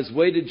is on his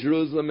way to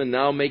Jerusalem and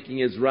now making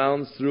his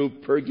rounds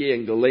through Phrygia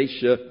and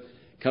Galatia,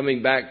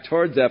 coming back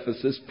towards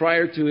Ephesus,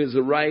 prior to his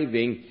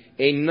arriving,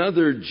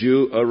 another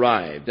Jew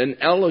arrived, an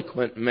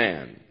eloquent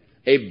man,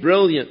 a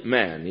brilliant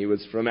man. He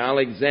was from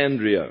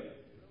Alexandria,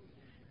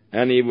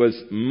 and he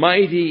was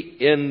mighty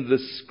in the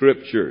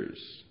Scriptures.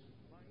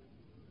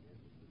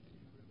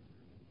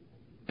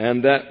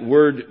 And that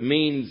word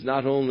means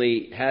not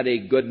only had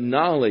a good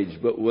knowledge,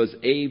 but was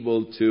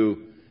able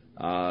to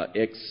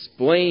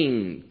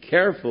explain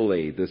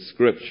carefully the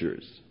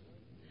Scriptures.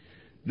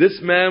 This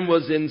man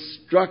was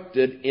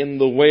instructed in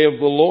the way of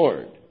the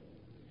Lord,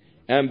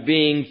 and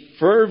being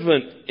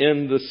fervent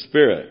in the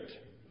Spirit,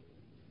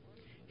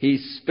 he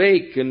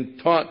spake and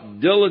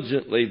taught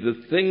diligently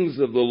the things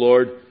of the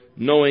Lord,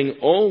 knowing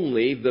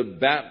only the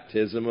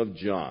baptism of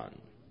John.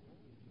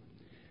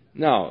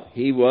 Now,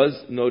 he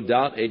was no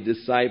doubt a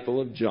disciple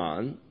of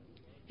John.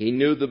 He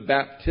knew the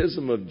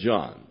baptism of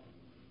John.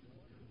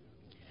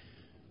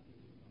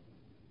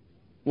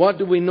 What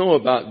do we know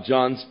about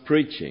John's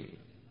preaching?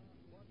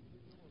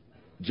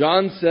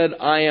 John said,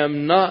 "I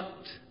am not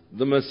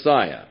the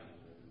Messiah.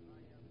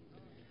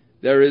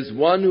 There is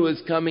one who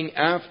is coming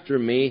after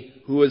me,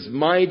 who is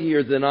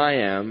mightier than I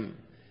am,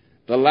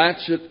 the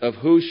latchet of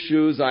whose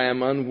shoes I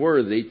am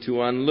unworthy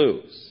to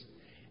unloose.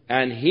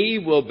 And he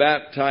will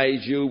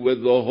baptize you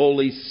with the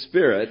Holy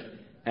Spirit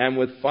and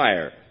with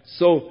fire."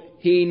 So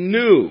he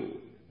knew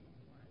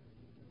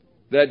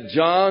that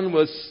John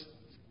was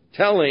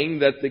telling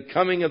that the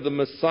coming of the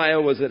Messiah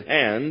was at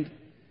hand,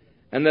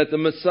 and that the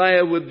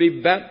Messiah would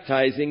be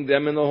baptizing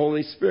them in the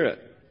Holy Spirit.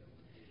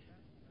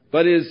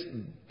 But his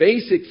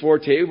basic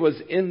forte was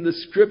in the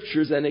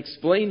Scriptures and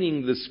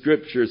explaining the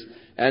Scriptures,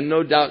 and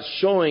no doubt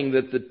showing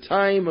that the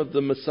time of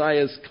the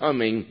Messiah's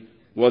coming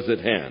was at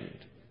hand.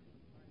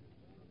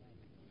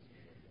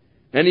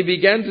 And he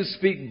began to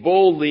speak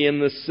boldly in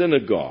the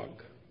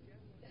synagogue,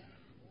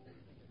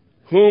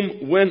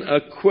 whom when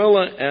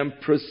Aquila and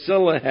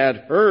Priscilla had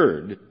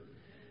heard,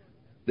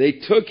 they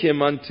took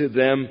him unto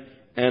them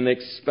and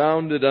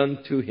expounded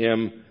unto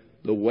him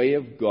the way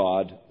of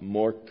God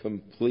more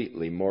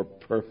completely, more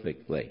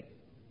perfectly.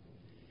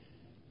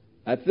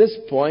 At this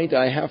point,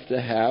 I have to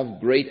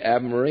have great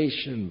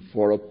admiration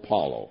for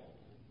Apollo.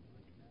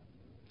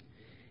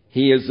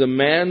 He is a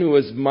man who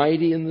is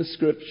mighty in the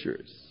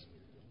Scriptures.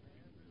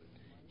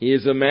 He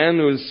is a man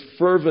who is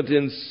fervent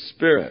in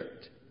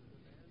spirit.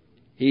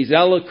 He's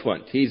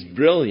eloquent. He's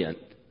brilliant.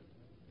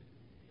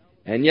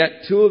 And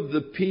yet 2 of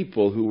the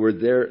people who were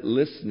there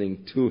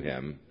listening to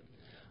him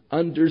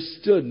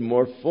understood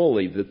more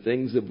fully the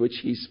things of which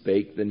he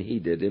spake than he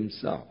did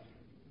himself.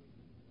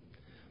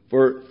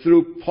 For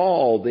through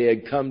Paul they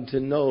had come to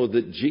know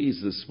that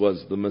Jesus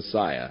was the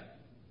Messiah.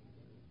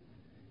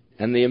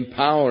 and the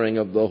empowering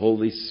of the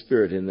Holy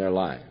Spirit in their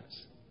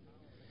lives.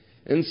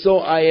 And so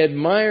I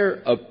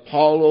admire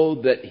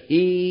Apollo that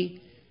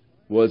he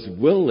was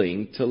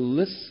willing to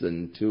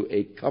listen to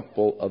a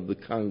couple of the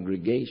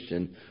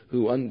congregation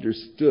who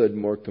understood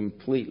more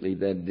completely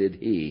than did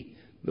he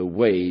the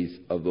ways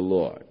of the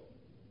Lord.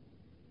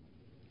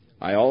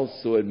 I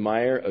also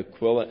admire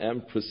Aquila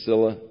and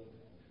Priscilla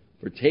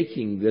for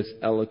taking this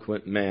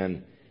eloquent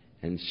man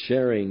and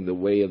sharing the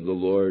way of the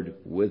Lord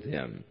with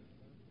him.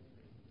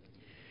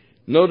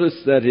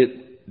 Notice that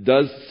it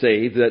does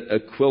say that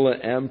Aquila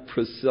and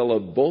Priscilla,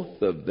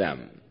 both of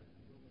them,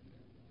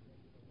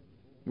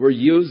 were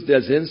used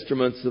as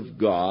instruments of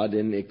God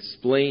in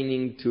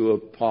explaining to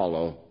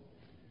Apollo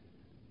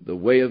the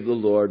way of the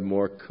Lord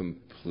more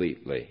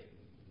completely.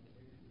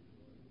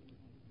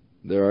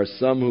 There are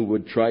some who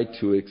would try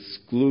to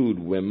exclude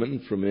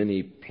women from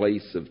any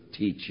place of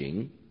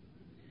teaching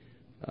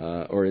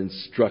or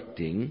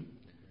instructing,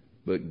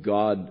 but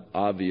God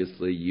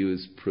obviously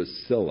used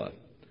Priscilla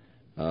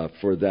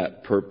for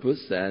that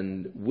purpose,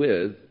 and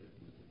with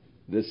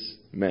this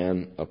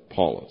man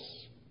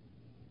Apollos.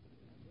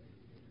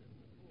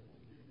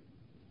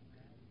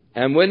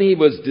 And when he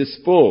was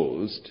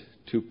disposed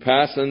to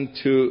pass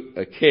unto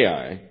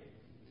Achaia,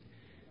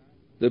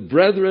 the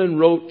brethren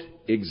wrote,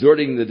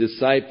 exhorting the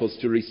disciples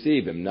to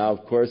receive him. Now,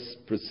 of course,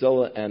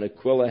 Priscilla and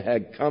Aquila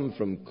had come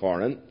from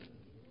Corinth.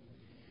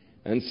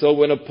 And so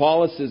when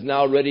Apollos is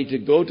now ready to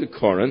go to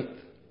Corinth,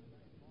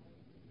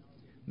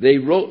 they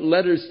wrote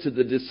letters to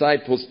the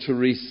disciples to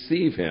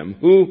receive him,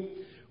 who,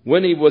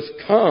 when he was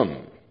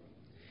come,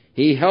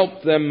 he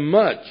helped them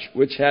much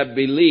which had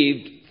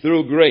believed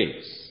through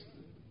grace.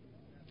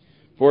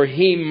 For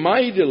he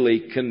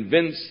mightily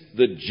convinced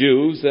the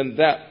Jews, and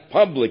that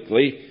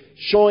publicly,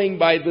 showing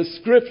by the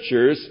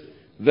Scriptures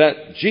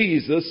that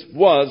Jesus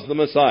was the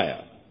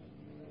Messiah.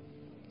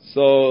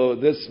 So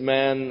this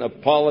man,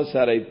 Apollos,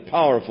 had a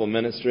powerful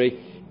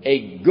ministry,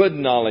 a good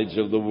knowledge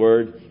of the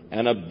Word,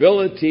 an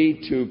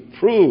ability to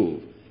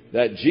prove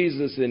that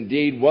Jesus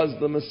indeed was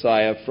the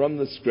Messiah from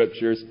the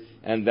Scriptures,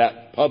 and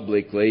that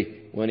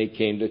publicly when he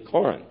came to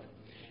Corinth.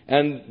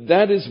 And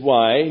that is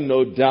why,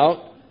 no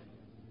doubt,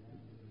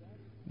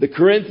 the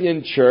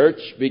Corinthian church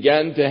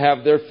began to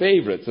have their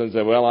favorites and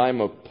say, well,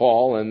 I'm of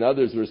Paul, and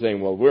others were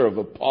saying, well, we're of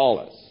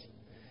Apollos.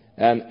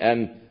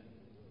 And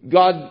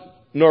God,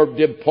 nor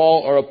did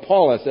Paul or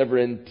Apollos ever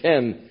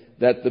intend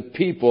that the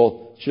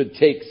people should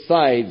take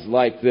sides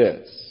like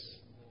this.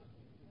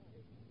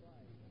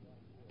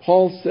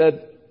 Paul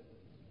said,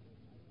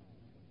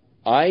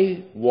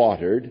 I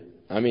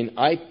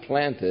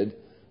planted,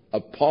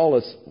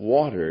 Apollos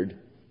watered,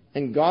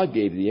 and God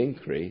gave the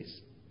increase.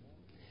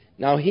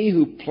 Now he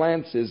who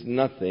plants is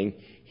nothing,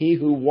 he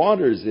who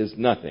waters is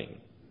nothing.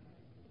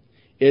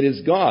 It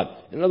is God.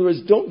 In other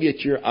words, don't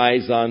get your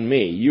eyes on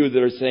me, you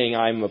that are saying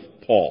I'm of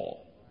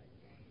Paul.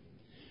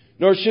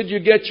 Nor should you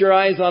get your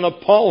eyes on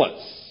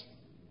Apollos.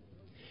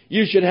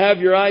 You should have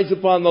your eyes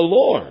upon the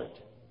Lord.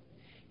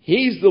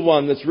 He's the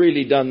one that's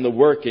really done the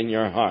work in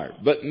your heart.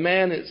 But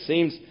man, it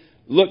seems,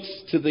 looks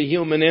to the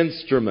human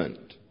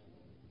instrument.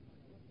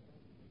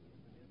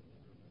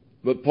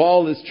 But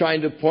Paul is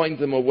trying to point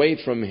them away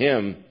from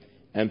him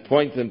and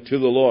point them to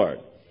the Lord.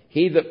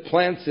 He that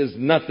plants is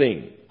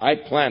nothing. I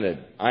planted,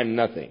 I'm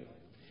nothing.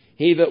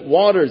 He that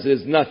waters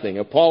is nothing.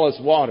 Apollos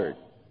watered,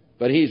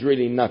 but he's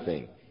really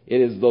nothing.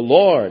 It is the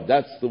Lord.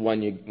 That's the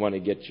one you want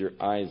to get your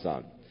eyes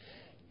on.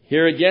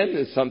 Here again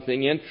is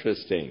something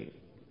interesting.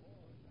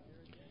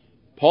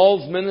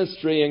 Paul's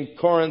ministry in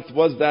Corinth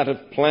was that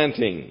of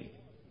planting.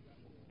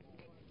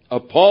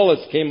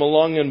 Apollos came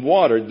along and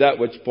watered that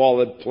which Paul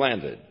had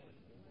planted.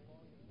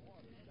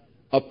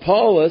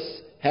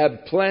 Apollos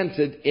had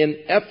planted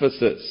in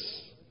Ephesus.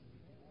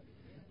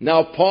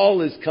 Now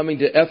Paul is coming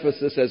to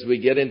Ephesus as we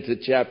get into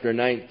chapter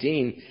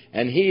 19,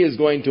 and he is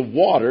going to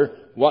water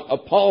what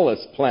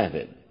Apollos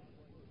planted.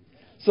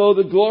 So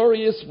the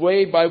glorious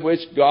way by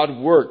which God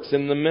works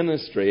in the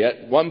ministry.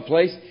 At one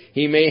place,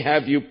 he may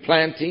have you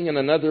planting, and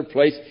another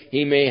place,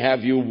 he may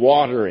have you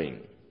watering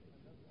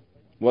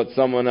what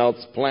someone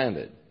else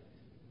planted.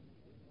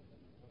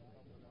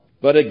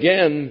 But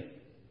again,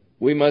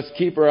 we must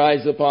keep our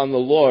eyes upon the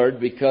Lord,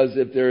 because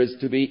if there is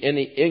to be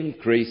any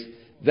increase,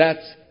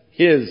 that's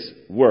His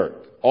work.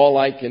 All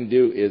I can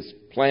do is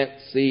plant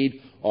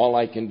seed. All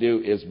I can do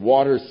is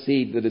water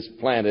seed that is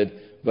planted.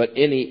 But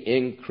any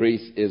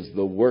increase is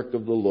the work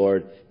of the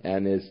Lord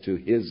and is to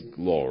His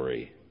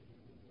glory.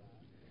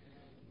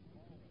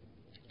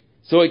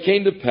 So it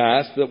came to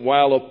pass that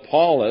while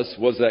Apollos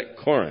was at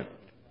Corinth,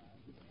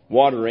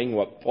 watering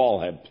what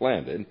Paul had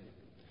planted,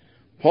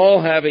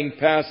 Paul, having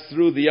passed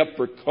through the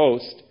upper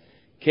coast,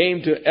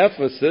 came to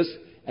Ephesus,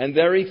 and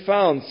there he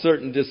found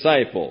certain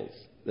disciples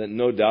that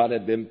no doubt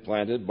had been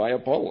planted by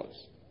Apollos.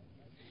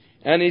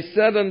 And he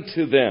said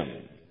unto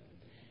them,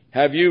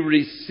 have you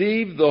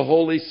received the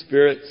Holy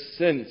Spirit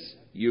since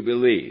you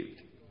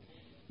believed?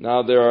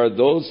 Now there are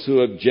those who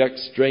object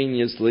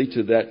strenuously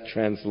to that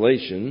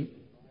translation.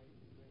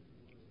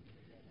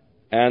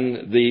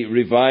 And the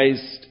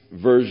Revised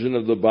Version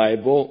of the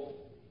Bible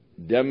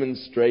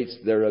demonstrates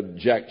their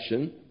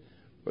objection,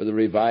 or the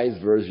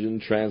Revised Version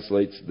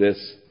translates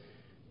this: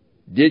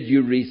 did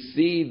you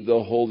receive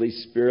the Holy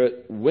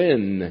Spirit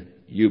when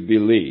you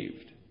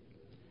believed?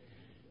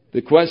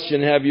 The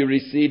question, have you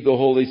received the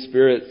Holy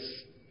Spirit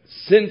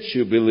since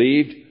you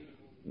believed,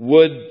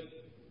 would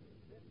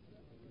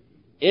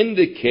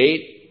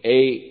indicate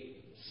a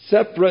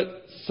separate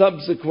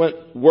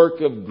subsequent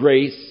work of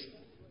grace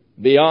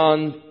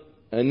beyond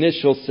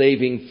initial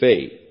saving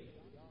faith.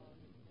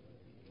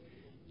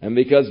 And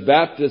because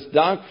Baptist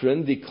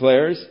doctrine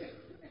declares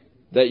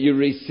that you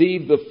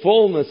receive the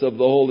fullness of the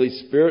Holy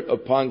Spirit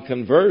upon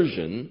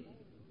conversion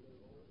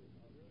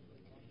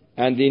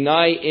and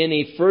deny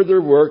any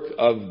further work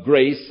of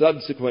grace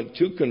subsequent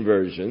to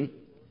conversion,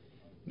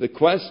 the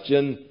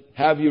question,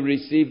 have you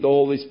received the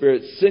Holy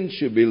Spirit since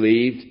you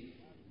believed,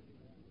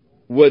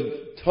 would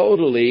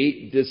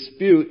totally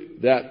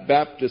dispute that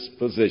Baptist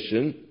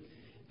position.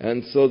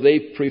 And so they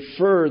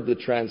prefer the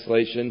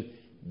translation,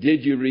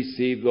 did you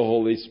receive the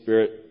Holy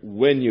Spirit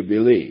when you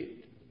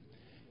believed?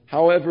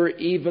 However,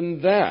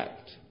 even that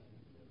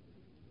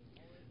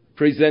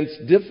presents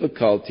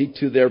difficulty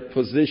to their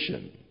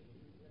position,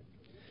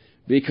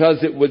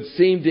 because it would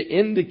seem to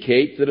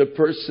indicate that a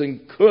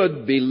person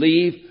could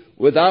believe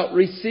without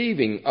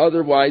receiving.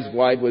 Otherwise,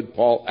 why would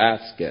Paul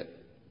ask it?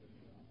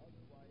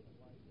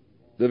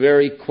 The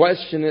very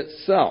question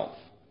itself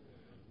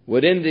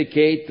would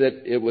indicate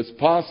that it was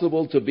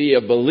possible to be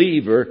a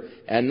believer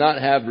and not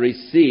have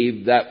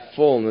received that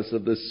fullness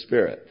of the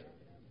Spirit.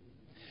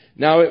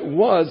 Now, it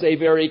was a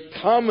very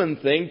common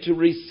thing to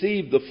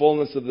receive the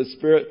fullness of the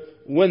Spirit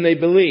when they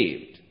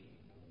believed.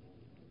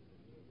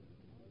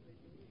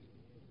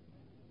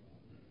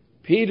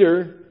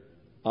 Peter,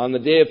 on the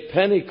day of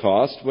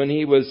Pentecost, when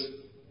he was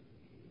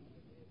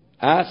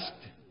asked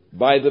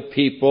by the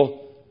people,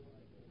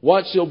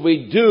 what shall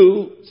we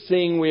do,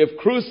 seeing we have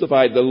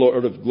crucified the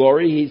Lord of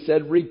glory? He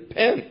said,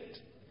 repent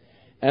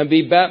and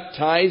be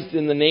baptized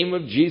in the name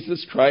of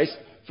Jesus Christ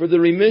for the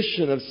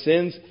remission of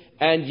sins,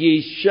 and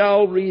ye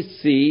shall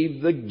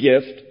receive the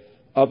gift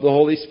of the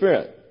Holy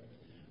Spirit.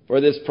 For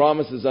this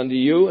promise is unto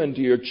you and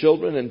to your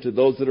children and to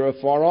those that are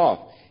afar off,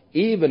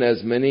 even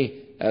as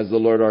many as the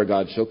Lord our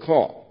God shall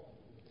call.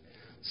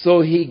 So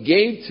he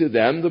gave to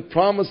them the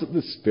promise of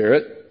the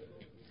Spirit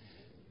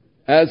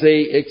as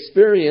a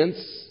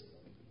experience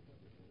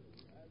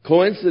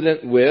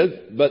coincident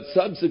with, but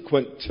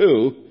subsequent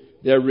to,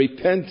 their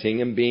repenting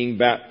and being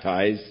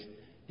baptized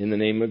in the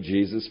name of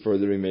Jesus for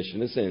the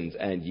remission of sins.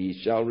 And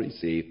ye shall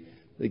receive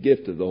the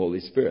gift of the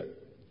Holy Spirit.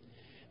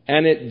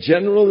 And it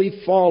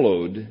generally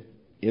followed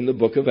in the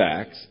book of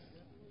Acts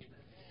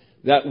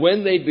that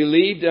when they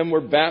believed and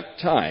were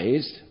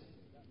baptized,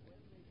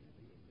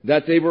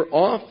 that they were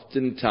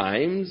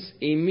oftentimes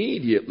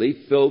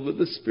immediately filled with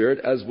the Spirit,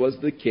 as was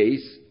the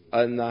case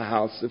in the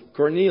house of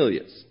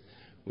Cornelius.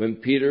 When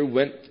Peter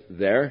went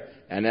there,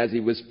 and as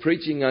he was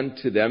preaching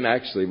unto them,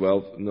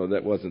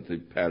 that wasn't the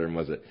pattern,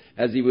 was it?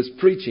 As he was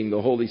preaching,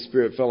 the Holy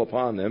Spirit fell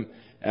upon them,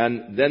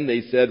 and then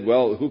they said,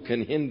 well, who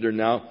can hinder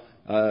now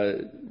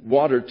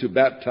water to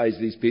baptize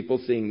these people,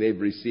 seeing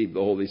they've received the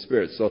Holy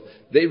Spirit? So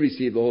they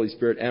received the Holy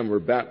Spirit and were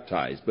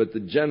baptized, but the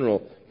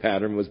general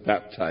pattern was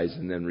baptize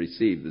and then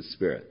receive the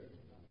Spirit.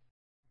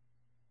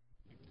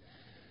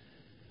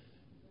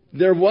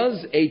 There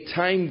was a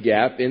time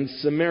gap in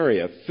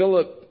Samaria.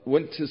 Philip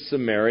went to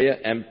Samaria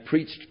and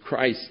preached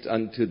Christ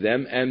unto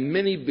them, and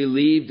many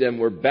believed and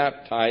were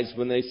baptized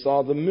when they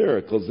saw the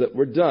miracles that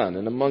were done.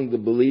 And among the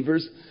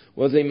believers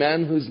was a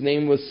man whose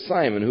name was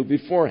Simon, who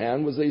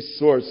beforehand was a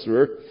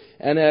sorcerer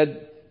and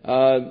had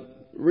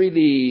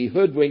really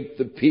hoodwinked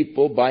the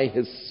people by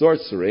his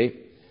sorcery.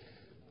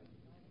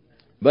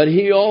 But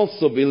he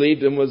also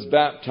believed and was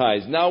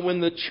baptized. Now,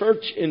 when the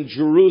church in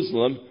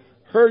Jerusalem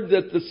heard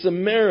that the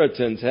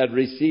Samaritans had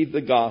received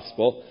the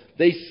gospel,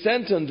 they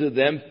sent unto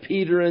them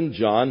Peter and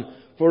John,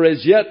 for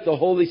as yet the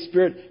Holy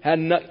Spirit had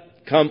not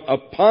come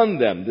upon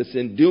them, this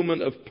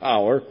endowment of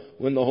power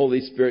when the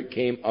Holy Spirit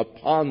came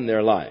upon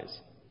their lives.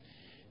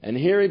 And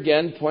here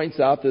again points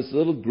out this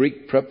little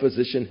Greek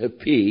preposition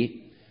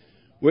hapi,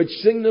 which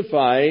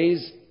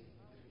signifies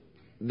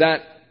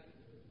that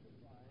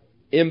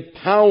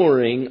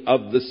empowering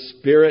of the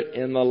Spirit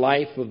in the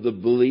life of the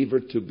believer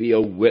to be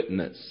a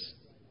witness.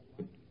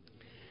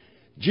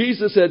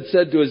 Jesus had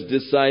said to his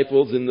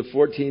disciples in the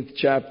 14th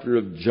chapter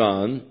of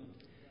John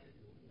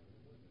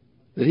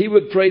that he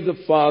would pray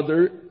the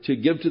Father to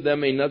give to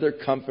them another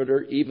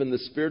comforter, even the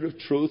Spirit of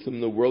truth,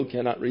 whom the world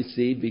cannot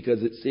receive,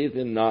 because it seeth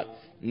him not,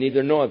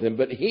 neither knoweth him.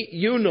 But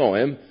you know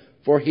him,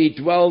 for he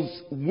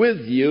dwells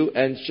with you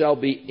and shall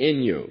be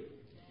in you.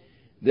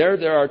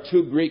 There are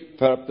two Greek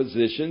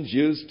prepositions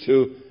used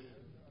to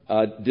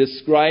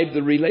describe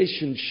the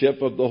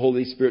relationship of the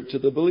Holy Spirit to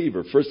the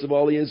believer. First of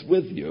all, he is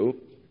with you.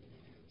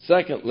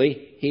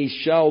 Secondly, he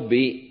shall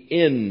be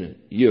in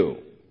you.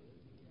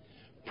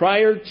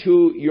 Prior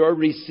to your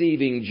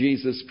receiving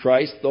Jesus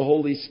Christ, the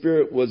Holy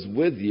Spirit was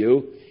with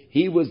you.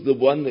 He was the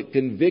one that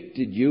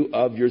convicted you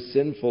of your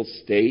sinful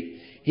state.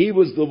 He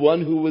was the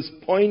one who was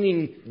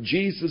pointing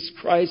Jesus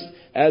Christ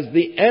as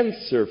the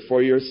answer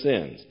for your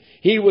sins.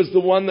 He was the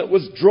one that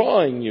was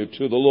drawing you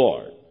to the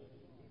Lord.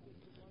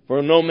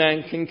 For no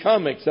man can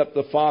come except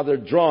the Father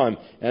draw him.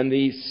 And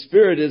the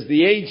Spirit is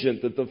the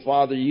agent that the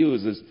Father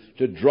uses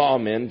to draw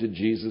men to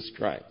Jesus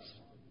Christ.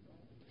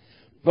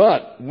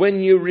 But when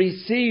you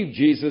receive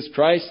Jesus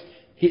Christ,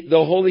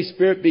 the Holy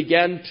Spirit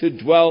began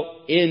to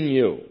dwell in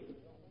you.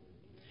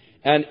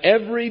 And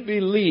every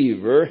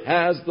believer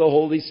has the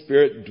Holy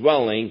Spirit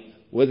dwelling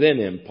within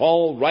him.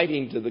 Paul,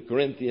 writing to the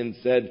Corinthians,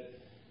 said,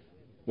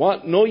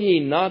 "What, know ye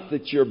not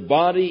that your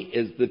body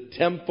is the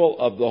temple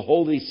of the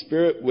Holy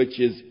Spirit which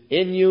is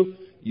in you?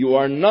 You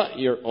are not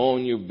your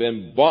own, you've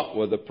been bought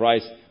with a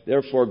price.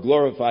 Therefore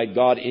glorify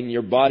God in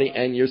your body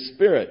and your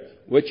spirit,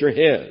 which are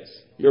His."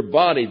 Your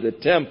body, the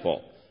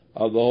temple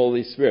of the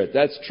Holy Spirit.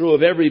 That's true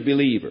of every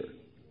believer.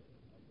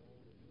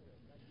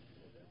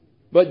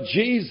 But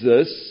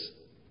Jesus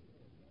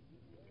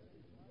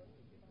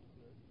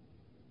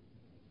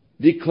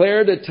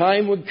declared a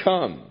time would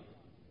come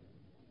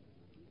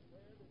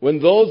when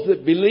those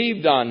that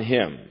believed on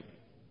Him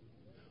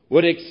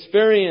would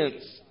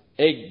experience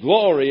a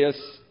glorious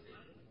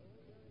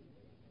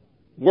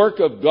work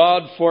of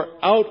God, for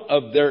out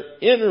of their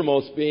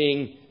innermost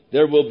being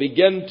there will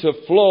begin to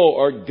flow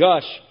or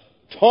gush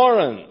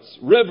torrents,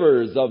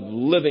 rivers of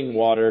living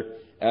water,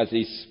 as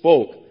He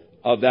spoke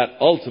of that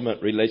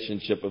ultimate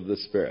relationship of the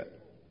Spirit.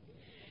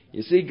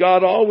 You see,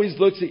 God always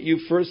looks at you,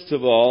 first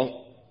of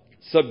all,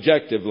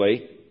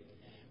 subjectively,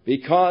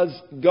 because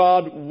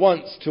God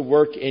wants to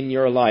work in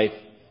your life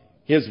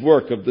His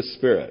work of the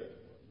Spirit.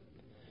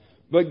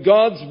 But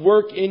God's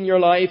work in your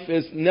life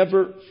is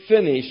never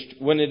finished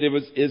when it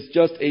is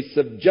just a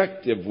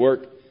subjective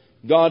work.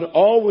 God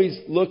always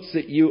looks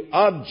at you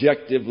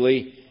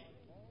objectively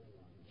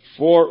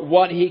for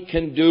what He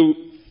can do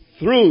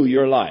through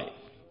your life.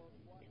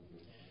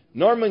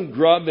 Norman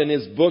Grubb, in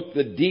his book,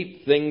 The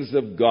Deep Things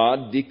of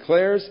God,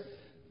 declares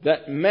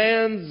that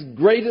man's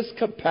greatest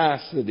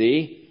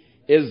capacity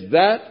is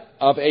that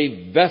of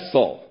a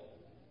vessel.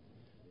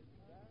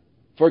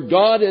 For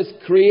God has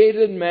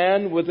created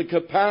man with the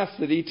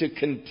capacity to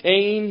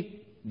contain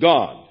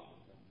God.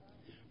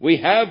 We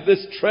have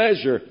this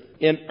treasure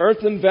in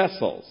earthen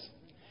vessels.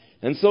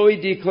 And so he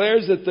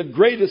declares that the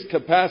greatest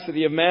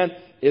capacity of man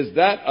is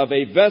that of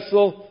a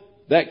vessel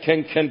that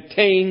can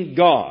contain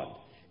God.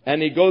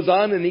 And he goes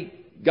on, and he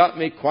got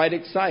me quite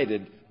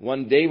excited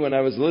one day when I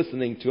was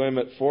listening to him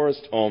at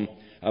Forest Home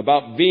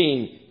about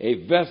being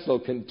a vessel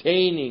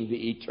containing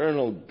the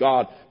eternal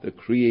God, the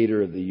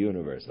creator of the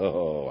universe.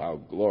 Oh, how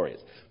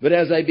glorious. But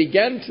as I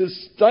began to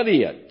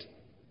study it,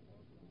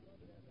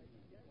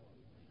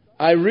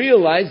 I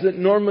realized that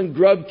Norman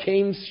Grubb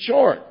came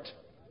short.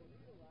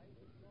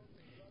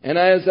 And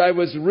as I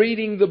was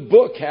reading the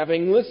book,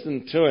 having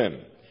listened to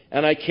him,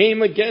 and I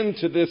came again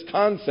to this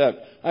concept,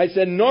 I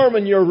said,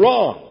 "Norman, you're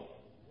wrong.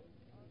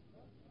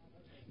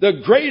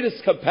 The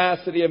greatest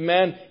capacity of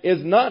man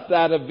is not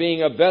that of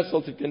being a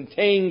vessel to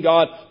contain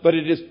God, but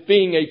it is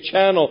being a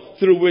channel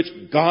through which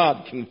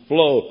God can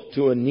flow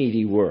to a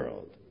needy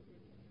world.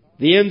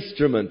 The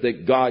instrument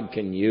that God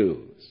can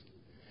use.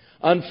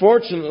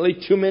 Unfortunately,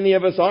 too many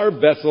of us are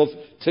vessels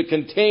to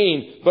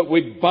contain, but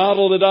we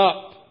bottled it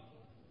up.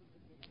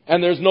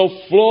 And there's no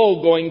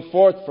flow going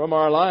forth from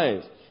our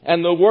lives.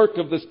 And the work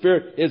of the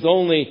Spirit is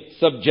only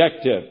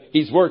subjective.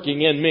 He's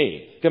working in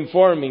me,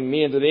 conforming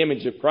me into the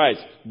image of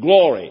Christ.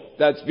 Glory.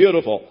 That's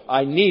beautiful.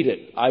 I need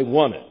it. I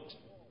want it.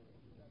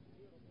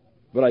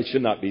 But I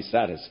should not be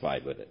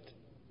satisfied with it.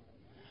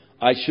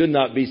 I should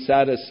not be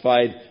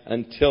satisfied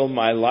until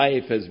my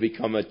life has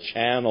become a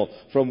channel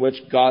from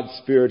which God's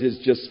Spirit is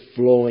just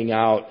flowing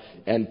out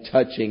and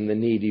touching the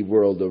needy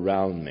world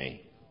around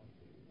me.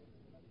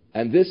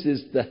 And this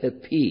is the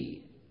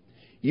happy.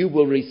 You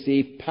will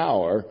receive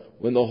power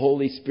when the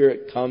Holy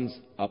Spirit comes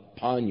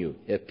upon you.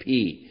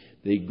 Happy.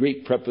 The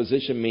Greek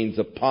preposition means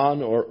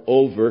upon or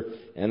over.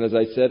 And as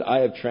I said, I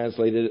have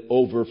translated it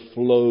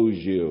overflows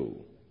you.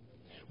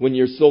 When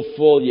you're so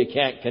full you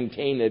can't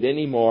contain it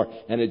anymore,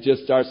 and it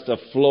just starts to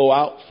flow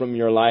out from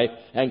your life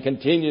and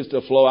continues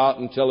to flow out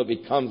until it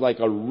becomes like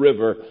a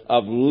river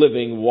of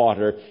living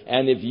water.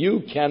 And if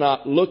you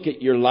cannot look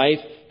at your life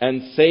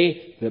and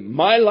say that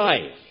my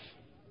life,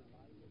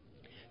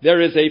 there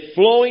is a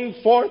flowing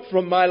forth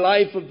from my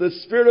life of the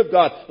Spirit of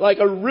God, like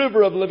a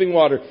river of living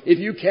water. If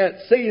you can't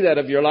say that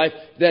of your life,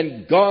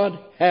 then God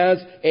has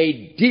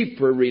a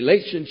deeper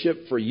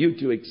relationship for you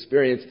to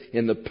experience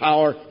in the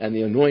power and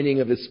the anointing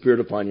of His Spirit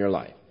upon your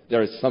life.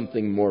 There is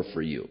something more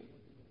for you.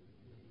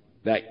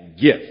 That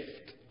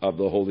gift of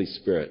the Holy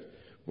Spirit,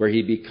 where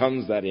He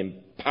becomes that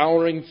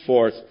empowering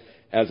force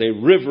as a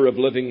river of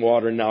living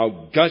water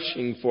now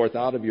gushing forth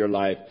out of your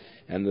life,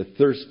 and the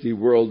thirsty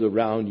world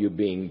around you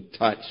being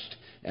touched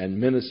and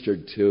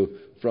ministered to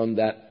from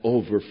that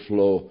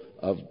overflow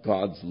of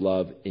God's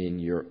love in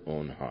your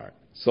own heart.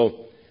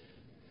 So,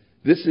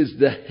 this is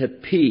the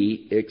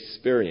happy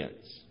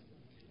experience.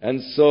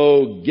 And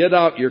so, get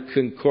out your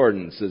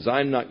concordances.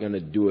 I'm not going to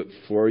do it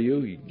for you.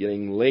 You're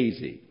getting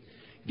lazy.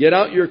 get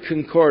out your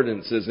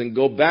concordances and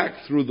go back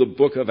through the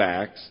book of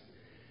Acts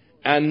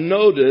and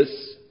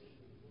notice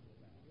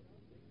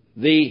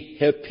the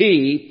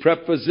hepi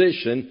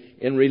preposition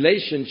in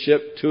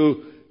relationship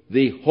to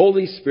the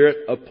Holy Spirit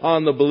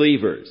upon the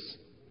believers.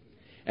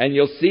 And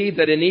you'll see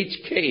that in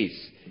each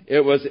case,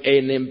 it was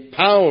an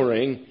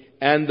empowering,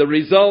 and the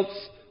results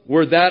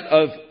were that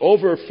of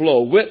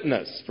overflow,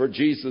 witness for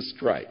Jesus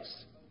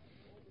Christ.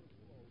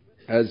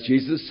 As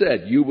Jesus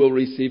said, you will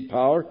receive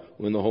power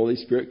when the Holy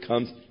Spirit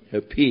comes,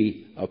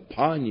 hepi,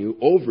 upon you,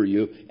 over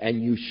you,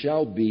 and you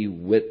shall be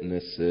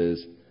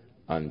witnesses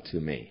unto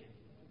me.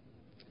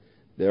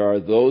 There are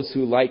those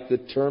who like the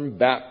term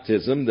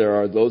baptism.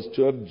 There are those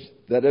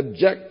that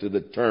object to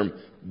the term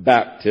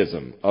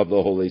baptism of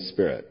the Holy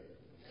Spirit.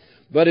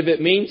 But if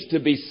it means to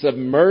be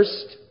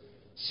submersed,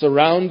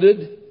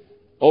 surrounded,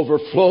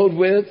 overflowed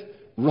with,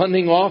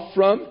 running off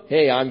from,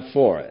 hey, I'm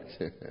for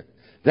it.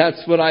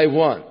 That's what I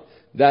want.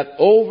 That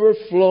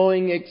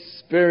overflowing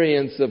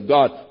experience of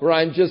God, where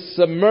I'm just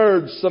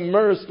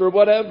submersed or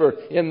whatever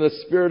in the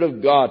Spirit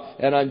of God,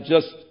 and I'm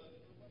just,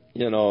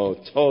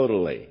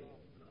 totally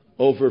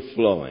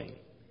overflowing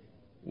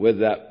with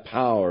that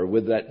power,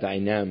 with that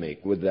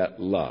dynamic, with that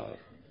love.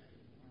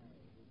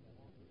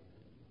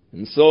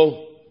 And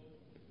so,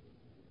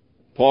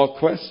 Paul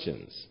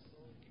questions,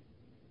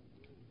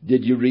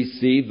 did you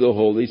receive the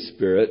Holy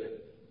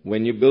Spirit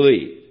when you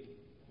believed?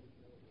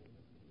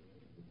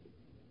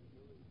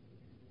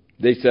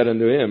 They said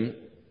unto him,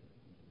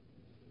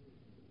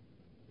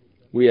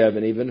 we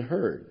haven't even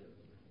heard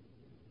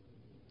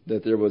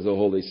that there was a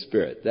Holy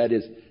Spirit. That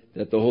is,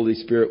 that the Holy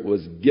Spirit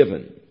was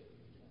given.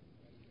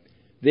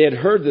 They had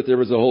heard that there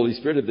was a Holy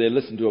Spirit if they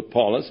listened to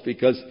Apollos,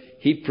 because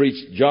he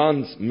preached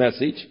John's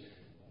message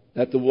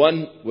that the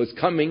one was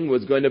coming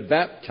was going to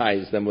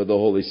baptize them with the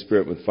Holy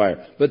Spirit with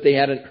fire. But they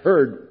hadn't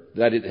heard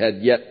that it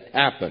had yet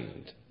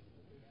happened.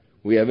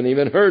 We haven't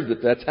even heard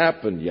that that's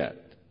happened yet.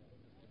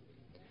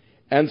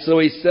 And so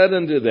he said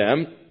unto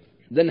them,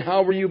 then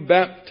how were you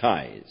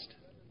baptized?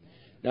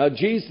 Now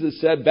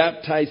Jesus said,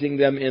 baptizing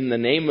them in the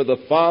name of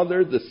the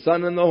Father, the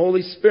Son, and the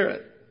Holy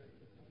Spirit.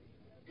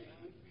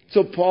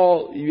 So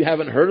Paul, you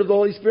haven't heard of the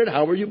Holy Spirit?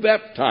 How were you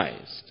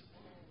baptized?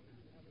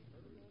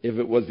 If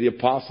it was the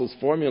apostles'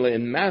 formula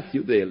in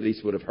Matthew, they at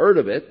least would have heard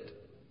of it.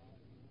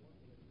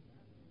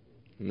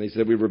 And they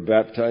said, we were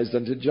baptized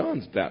unto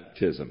John's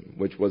baptism,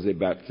 which was a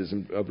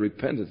baptism of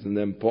repentance. And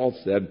then Paul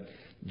said,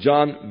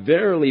 John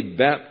verily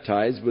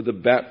baptized with the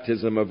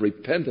baptism of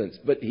repentance.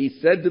 But he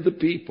said to the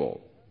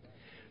people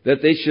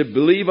that they should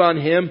believe on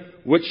him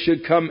which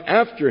should come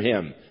after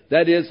him.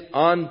 That is,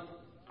 on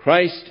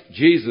Christ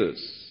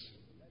Jesus.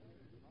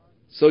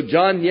 So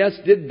John, yes,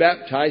 did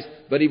baptize,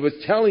 but he was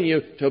telling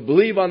you to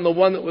believe on the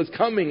one that was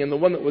coming, and the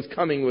one that was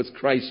coming was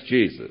Christ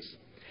Jesus.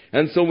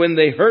 And so when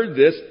they heard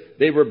this,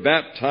 they were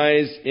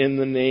baptized in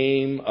the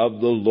name of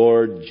the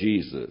Lord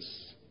Jesus.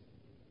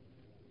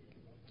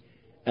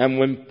 And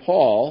when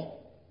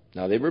Paul,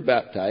 now they were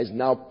baptized,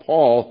 now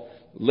Paul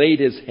laid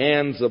his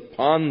hands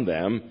upon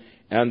them,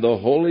 and the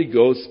Holy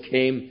Ghost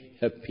came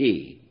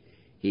hepi.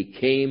 He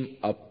came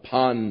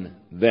upon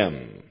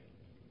them.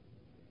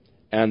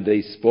 And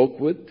they spoke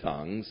with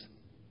tongues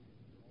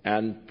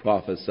and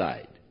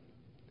prophesied.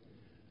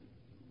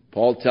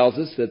 Paul tells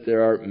us that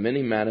there are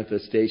many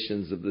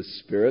manifestations of the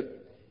Spirit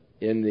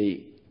in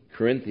the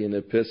Corinthian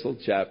epistle,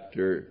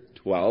 chapter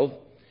 12.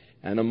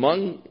 And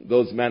among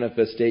those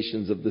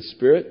manifestations of the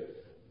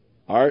Spirit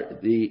are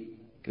the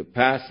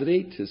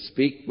capacity to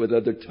speak with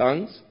other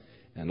tongues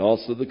and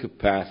also the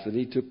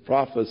capacity to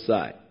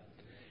prophesy.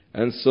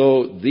 And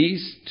so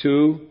these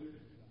two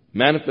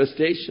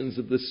manifestations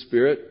of the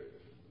Spirit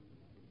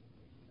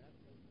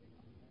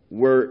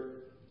were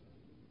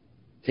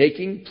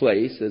taking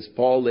place as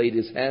Paul laid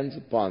his hands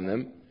upon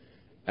them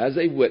as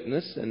a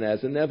witness and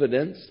as an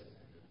evidence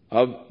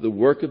of the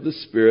work of the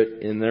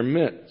Spirit in their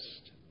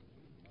midst.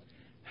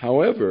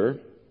 However,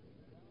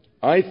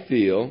 I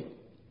feel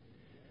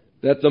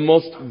that the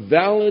most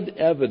valid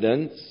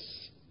evidence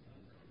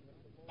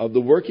of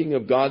the working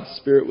of God's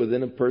Spirit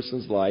within a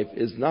person's life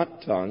is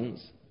not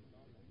tongues,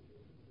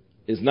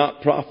 is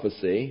not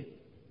prophecy,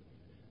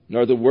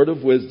 nor the word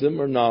of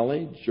wisdom or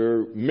knowledge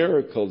or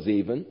miracles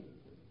even,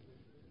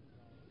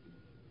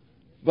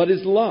 but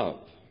is love.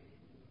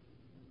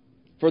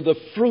 For the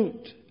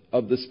fruit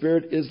of the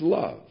Spirit is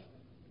love.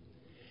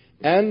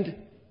 And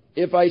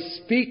if I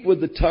speak with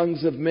the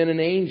tongues of men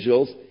and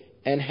angels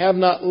and have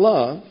not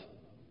love,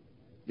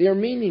 they are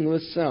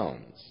meaningless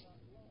sounds.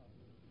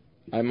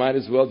 I might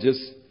as well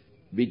just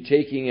be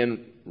taking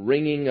and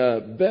ringing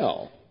a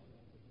bell.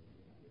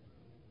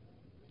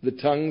 The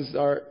tongues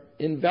are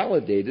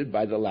invalidated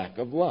by the lack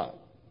of love.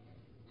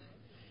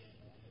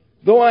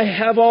 Though I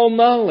have all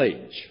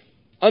knowledge,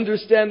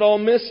 understand all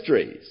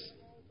mysteries.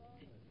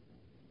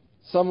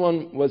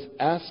 Someone was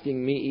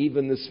asking me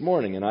even this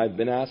morning, and I've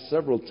been asked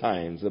several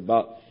times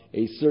about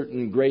a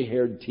certain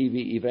gray-haired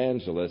TV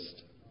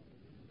evangelist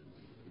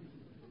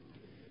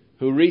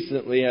who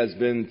recently has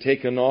been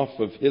taken off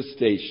of his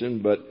station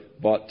but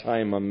bought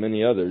time on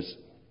many others.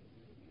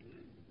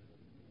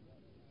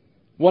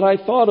 what I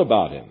thought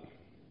about him.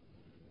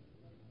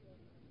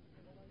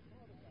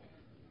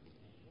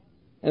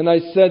 And I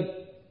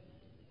said,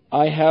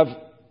 I have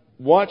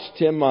watched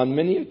him on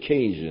many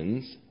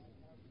occasions,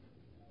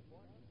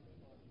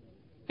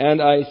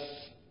 and I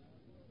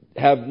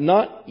have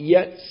not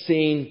yet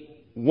seen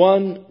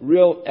one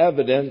real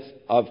evidence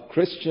of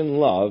Christian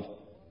love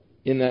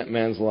in that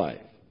man's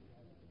life.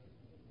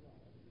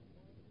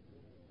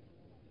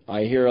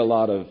 I hear a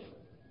lot of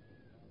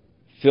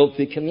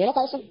filthy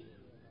communication,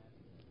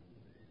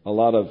 a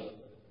lot of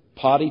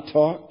potty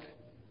talk.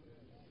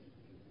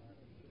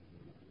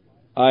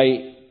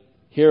 I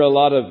hear a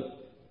lot of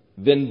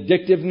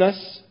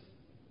vindictiveness,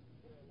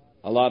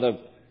 a lot of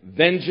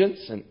vengeance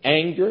and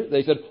anger.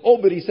 They said, oh,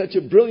 but he's such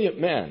a brilliant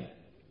man.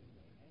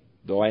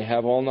 Though I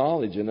have all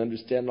knowledge and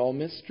understand all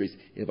mysteries,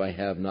 if I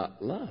have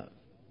not love,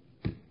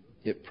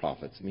 it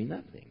profits me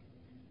nothing.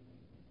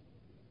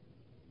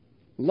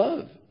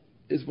 Love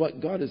is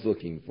what God is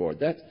looking for.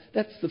 That's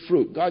the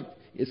fruit. God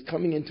is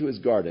coming into His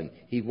garden.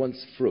 He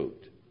wants fruit.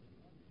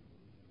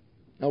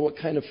 Now, what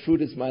kind of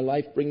fruit is my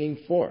life bringing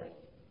forth?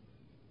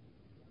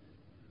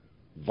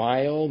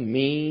 Vile,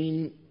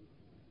 mean,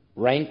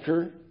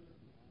 rancor?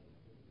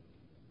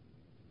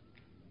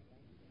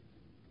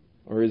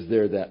 Or is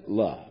there that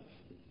love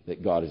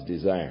that God is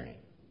desiring?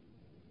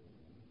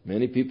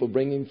 Many people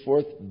bringing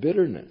forth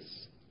bitterness.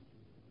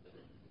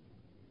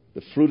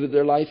 The fruit of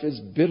their life is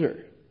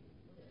bitter.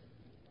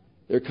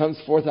 There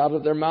comes forth out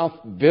of their mouth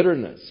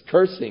bitterness,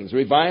 cursings,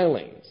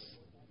 revilings,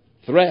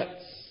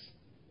 threats,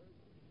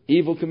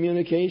 evil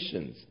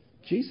communications.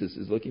 Jesus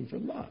is looking for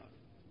love.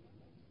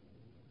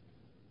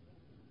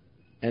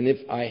 And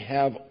if I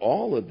have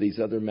all of these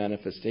other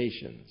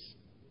manifestations,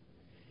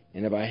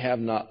 and if I have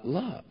not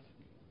love,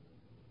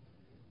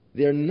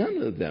 they're none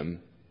of them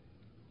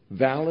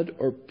valid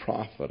or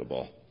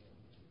profitable.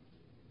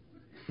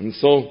 And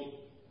so,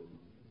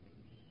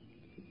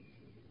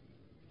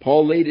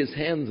 Paul laid his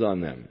hands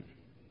on them.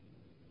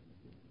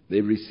 They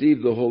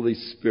received the Holy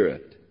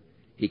Spirit.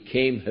 He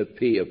came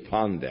happy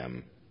upon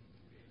them,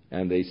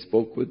 and they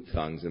spoke with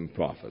tongues and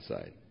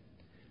prophesied.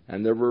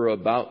 And there were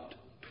about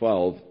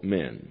 12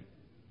 men.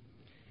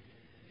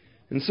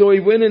 And so he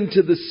went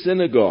into the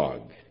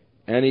synagogue,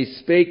 and he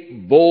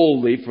spake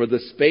boldly for the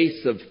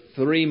space of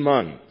 3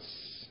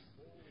 months,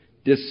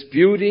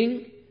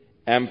 disputing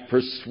and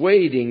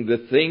persuading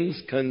the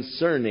things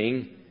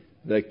concerning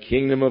the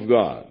kingdom of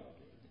God.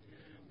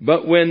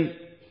 But when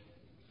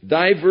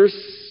divers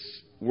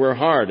were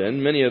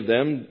hardened, many of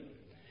them,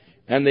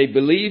 and they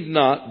believed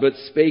not, but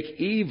spake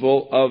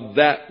evil of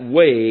that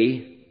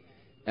way.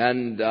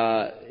 And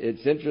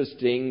it's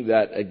interesting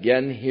that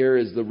again here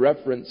is the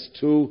reference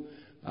to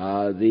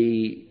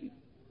the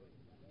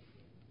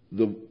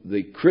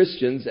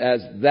Christians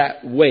as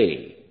that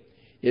way.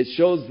 It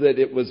shows that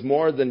it was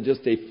more than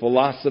just a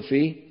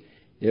philosophy.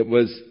 It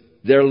was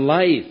their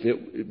life.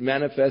 It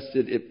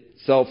manifested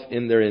itself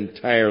in their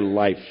entire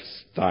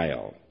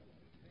lifestyle.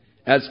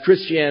 As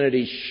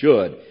Christianity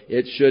should.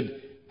 It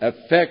should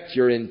affect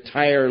your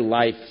entire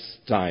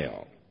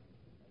lifestyle.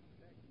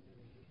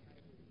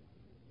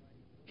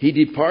 He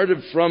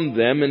departed from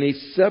them, and he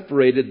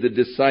separated the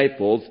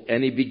disciples,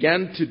 and he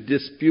began to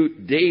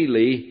dispute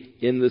daily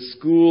in the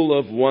school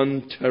of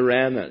one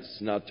Tyrannus.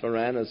 Now,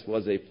 Tyrannus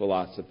was a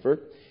philosopher.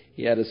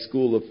 He had a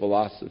school of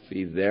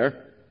philosophy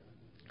there.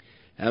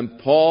 And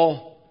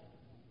Paul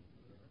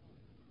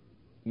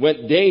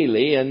went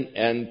daily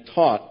and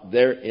taught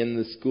there in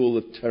the school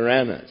of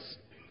Tyrannus.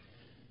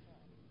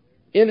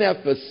 In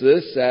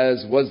Ephesus,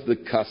 as was the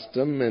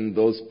custom in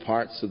those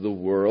parts of the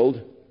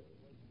world,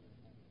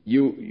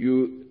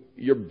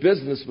 your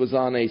business was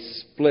on a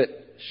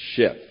split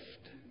shift.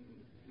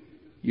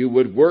 You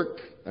would work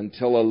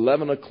until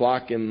 11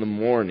 o'clock in the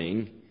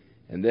morning,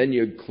 and then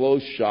you'd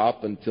close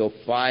shop until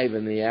 5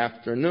 in the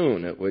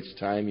afternoon, at which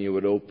time you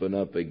would open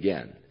up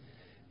again.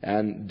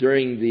 And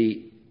during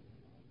the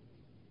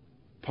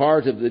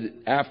part of the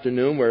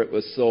afternoon where it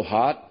was so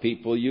hot,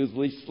 people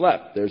usually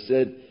slept.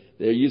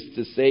 They used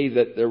to say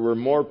that there were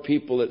more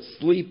people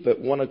asleep at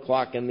 1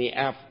 o'clock in the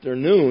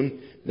afternoon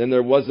than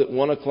there was at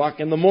 1 o'clock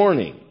in the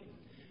morning.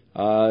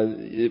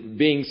 It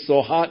being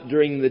so hot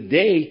during the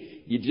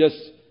day, you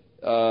just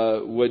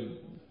would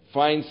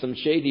find some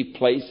shady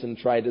place and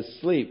try to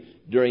sleep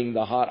during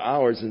the hot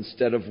hours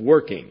instead of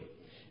working.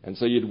 And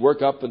so you'd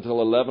work up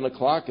until 11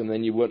 o'clock, and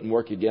then you wouldn't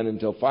work again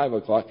until 5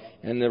 o'clock,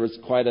 and there was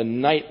quite a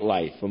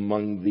nightlife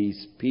among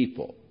these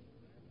people.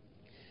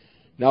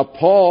 Now,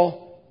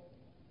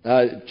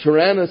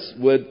 Tyrannus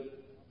would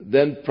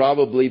then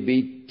probably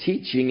be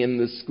teaching in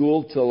the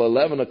school till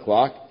 11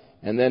 o'clock,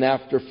 and then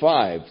after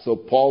 5. So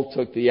Paul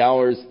took the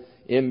hours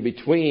in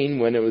between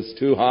when it was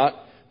too hot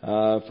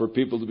for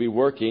people to be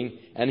working,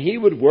 and he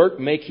would work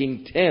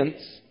making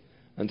tents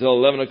until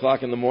 11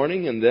 o'clock in the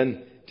morning, and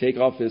then take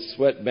off his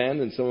sweatband,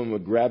 and someone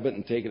would grab it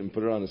and take it and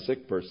put it on a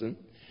sick person.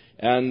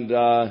 And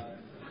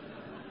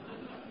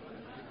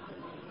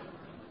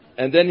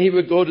then he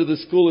would go to the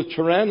school of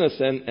Tyrannus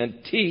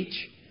and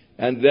teach,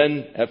 and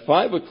then at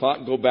 5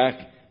 o'clock go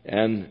back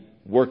and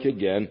work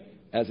again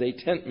as a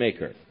tent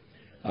maker.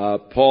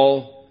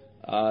 Paul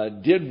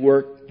did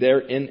work there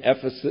in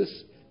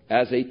Ephesus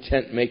as a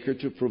tent maker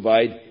to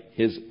provide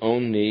his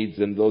own needs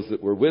and those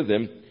that were with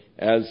him,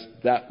 as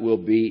that will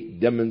be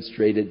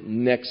demonstrated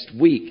next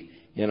week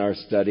in our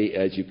study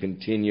as you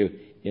continue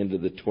into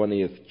the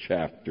 20th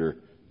chapter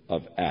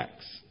of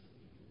Acts.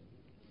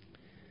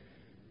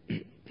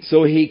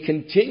 So he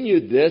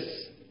continued this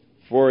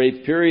for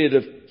a period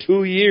of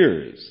 2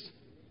 years,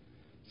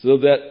 so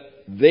that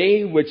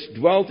they which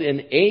dwelt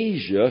in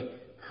Asia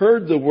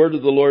heard the word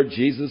of the Lord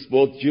Jesus,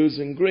 both Jews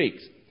and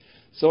Greeks.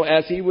 So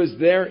as he was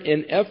there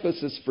in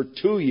Ephesus for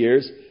 2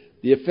 years,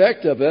 the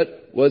effect of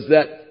it was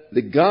that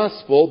the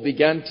gospel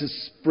began to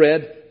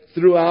spread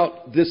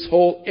throughout this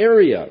whole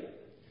area.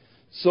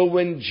 So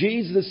when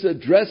Jesus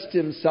addressed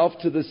himself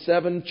to the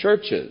 7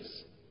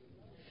 churches,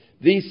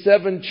 these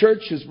 7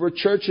 churches were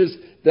churches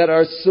that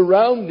are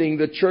surrounding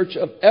the church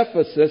of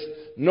Ephesus,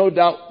 no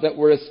doubt that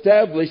were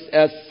established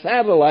as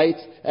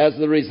satellites as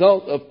the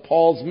result of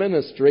Paul's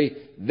ministry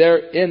there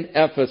in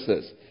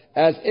Ephesus.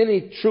 As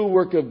any true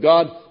work of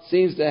God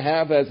seems to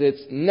have as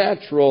its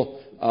natural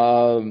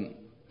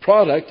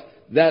product,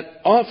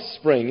 that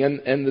offspring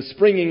and the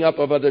springing up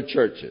of other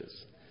churches.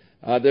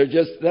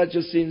 That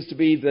just seems to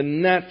be the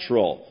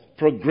natural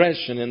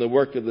progression in the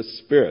work of the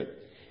Spirit.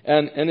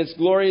 And it's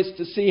glorious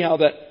to see how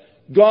that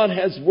God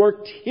has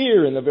worked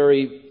here in a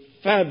very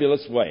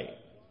fabulous way.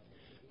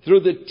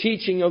 Through the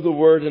teaching of the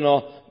Word and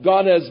all,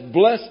 God has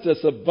blessed us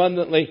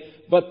abundantly,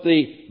 but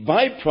the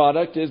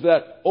byproduct is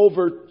that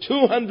over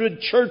 200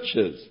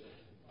 churches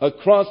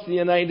across the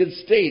United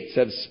States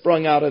have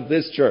sprung out of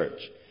this church.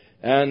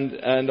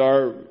 And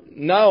are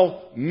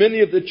now,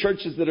 many of the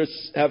churches that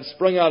have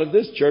sprung out of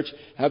this church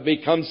have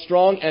become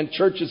strong, and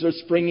churches are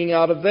springing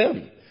out of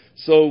them.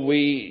 So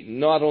we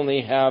not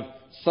only have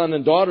son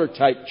and daughter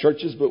type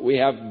churches, but we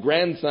have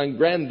grandson,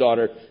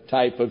 granddaughter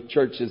type of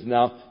churches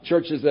now.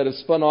 Churches that have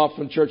spun off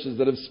from churches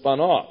that have spun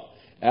off.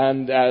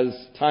 And as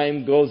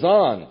time goes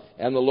on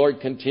and the Lord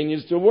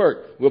continues to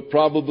work, we'll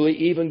probably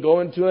even go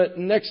into a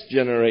next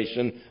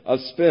generation of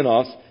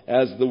spin-offs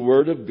as the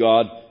Word of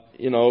God,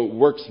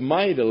 works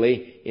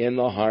mightily in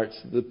the hearts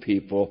of the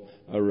people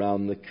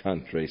around the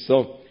country.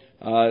 So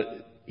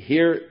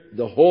here,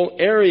 the whole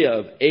area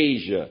of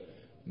Asia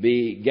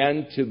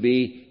began to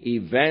be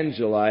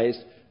evangelized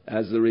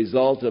as a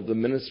result of the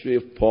ministry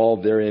of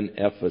Paul there in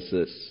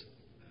Ephesus.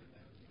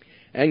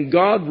 And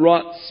God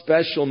wrought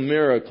special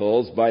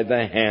miracles by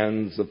the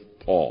hands of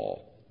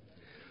Paul,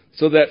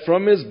 so that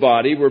from his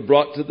body were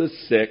brought to the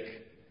sick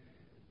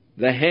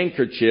the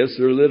handkerchiefs,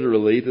 or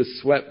literally the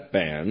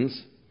sweatbands,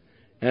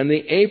 and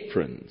the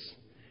aprons,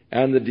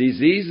 and the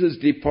diseases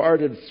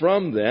departed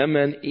from them,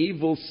 and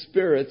evil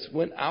spirits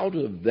went out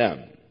of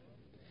them.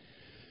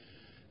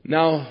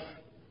 Now,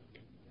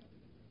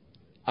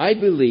 I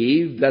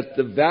believe that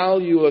the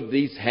value of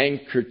these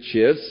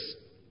handkerchiefs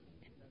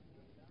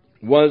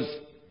was,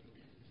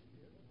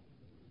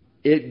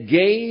 it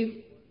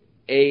gave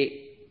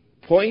a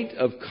point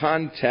of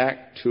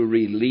contact to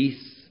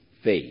release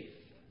faith.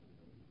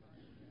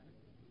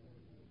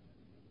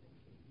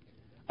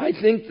 I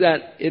think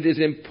that it is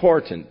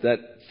important that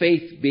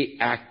faith be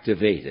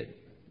activated.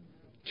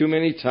 Too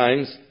many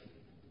times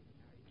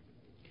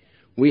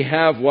we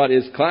have what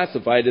is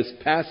classified as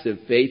passive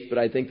faith, but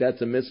I think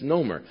that's a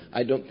misnomer.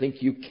 I don't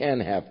think you can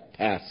have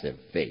passive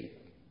faith.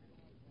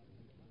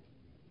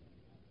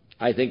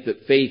 I think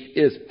that faith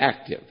is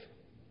active,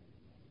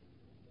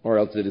 or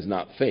else it is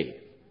not faith.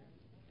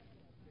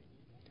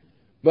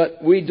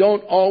 But we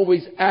don't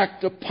always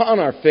act upon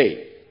our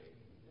faith.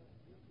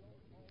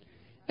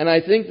 And I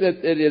think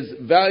that it is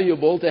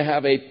valuable to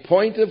have a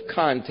point of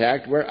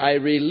contact where I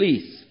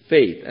release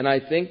faith. And I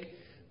think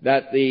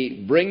that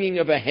the bringing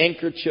of a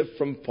handkerchief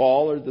from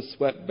Paul, or the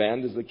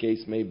sweatband as the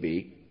case may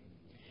be,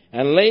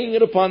 and laying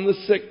it upon the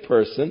sick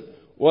person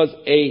was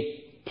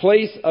a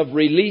place of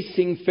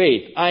releasing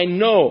faith. I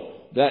know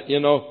that,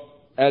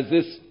 as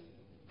this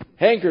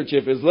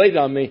handkerchief is laid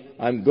on me,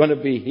 I'm going to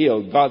be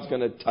healed. God's going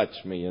to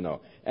touch me, And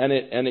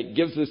it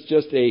gives us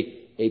just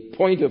a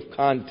point of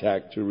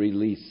contact to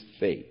release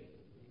faith.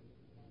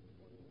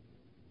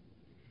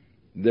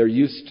 There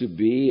used to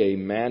be a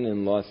man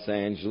in Los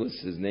Angeles,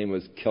 his name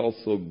was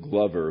Kelso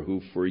Glover,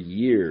 who for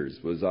years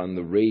was on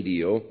the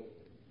radio.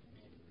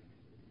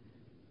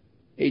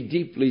 A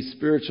deeply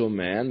spiritual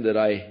man that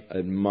I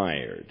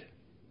admired.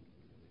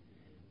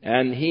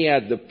 And he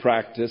had the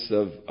practice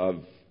of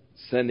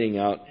sending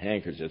out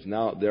handkerchiefs.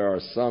 Now, there are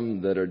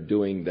some that are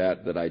doing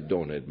that I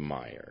don't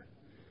admire.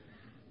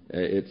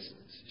 It's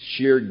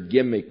sheer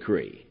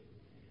gimmickry.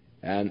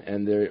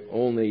 And they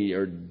only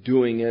are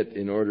doing it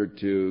in order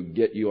to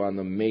get you on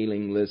the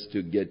mailing list,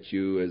 to get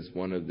you as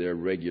one of their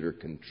regular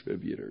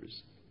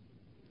contributors.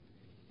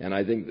 And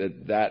I think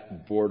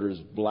that borders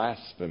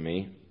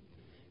blasphemy,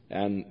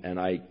 and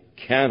I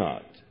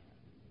cannot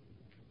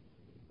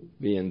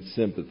be in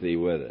sympathy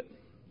with it.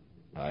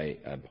 I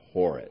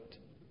abhor it.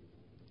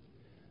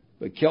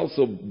 But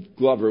Kelso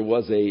Glover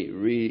was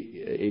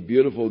a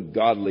beautiful,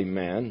 godly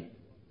man,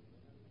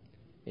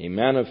 a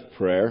man of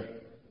prayer.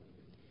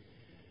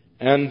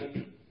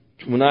 And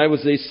when I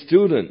was a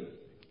student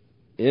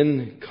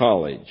in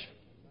college,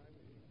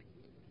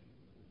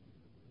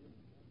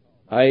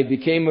 I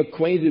became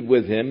acquainted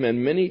with him,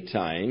 and many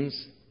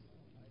times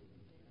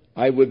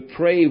I would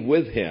pray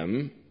with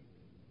him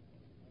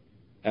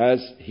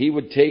as he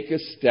would take a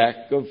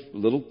stack of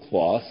little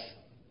cloths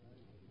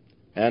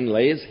and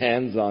lay his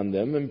hands on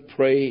them and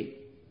pray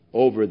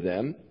over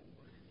them,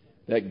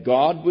 that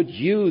God would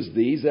use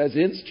these as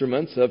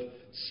instruments of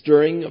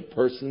stirring a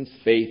person's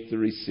faith to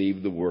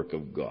receive the work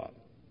of God.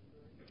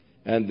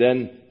 And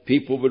then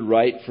people would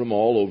write from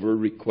all over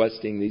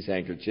requesting these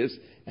handkerchiefs,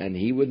 and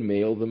he would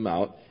mail them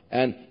out.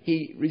 And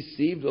he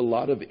received a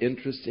lot of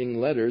interesting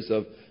letters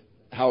of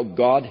how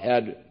God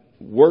had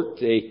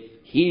worked a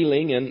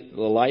healing in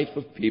the life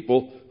of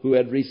people who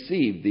had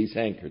received these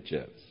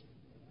handkerchiefs.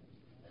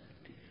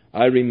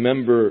 I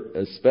remember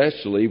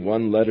especially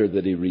one letter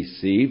that he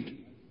received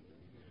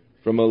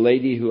from a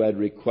lady who had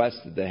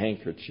requested the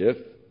handkerchief,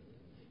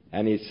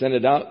 and he sent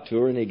it out to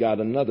her, and he got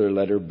another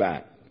letter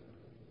back.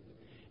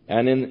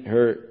 And in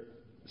her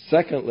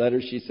second letter,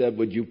 she said,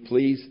 "Would you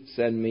please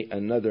send me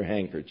another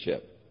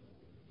handkerchief?"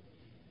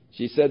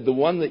 She said, "The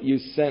one that you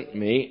sent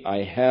me,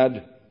 I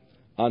had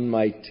on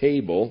my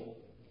table."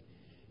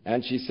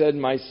 And she said,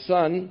 "My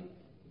son,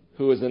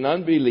 who is an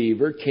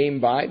unbeliever, came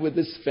by with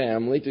his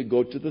family to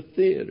go to the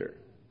theater.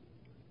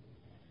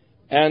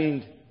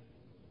 And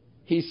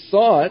he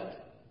saw it,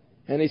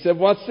 and he said,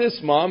 'What's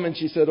this, Mom?' And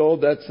she said, 'Oh,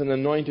 that's an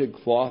anointed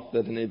cloth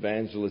that an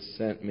evangelist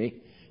sent me.'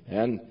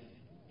 And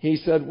he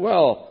said,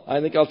 'Well,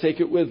 I think I'll take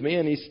it with me.'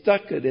 And he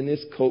stuck it in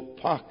his coat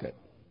pocket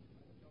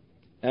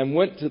and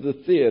went to the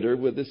theater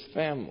with his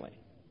family.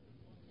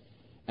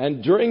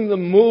 And during the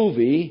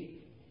movie,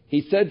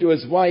 he said to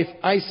his wife,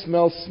 'I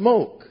smell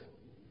smoke.'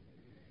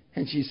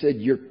 And she said,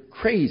 'You're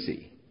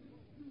crazy.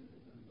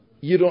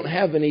 You don't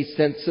have any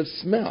sense of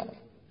smell.'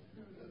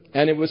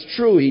 And it was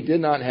true, he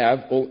did not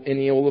have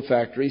any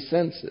olfactory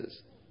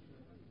senses.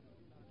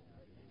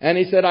 And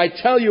he said, 'I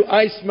tell you,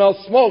 I smell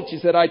smoke.' She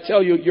said, 'I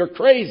tell you, you're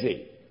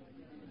crazy.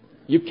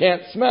 You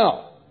can't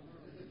smell.'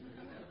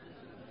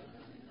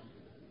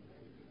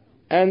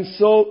 And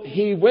so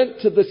he went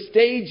to the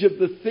stage of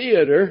the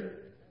theater,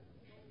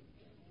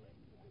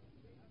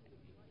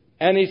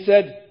 and he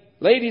said,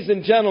 'Ladies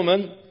and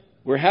gentlemen,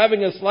 we're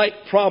having a slight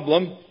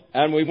problem,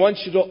 and we want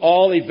you to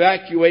all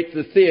evacuate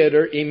the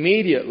theater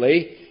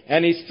immediately.'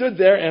 And he stood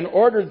there and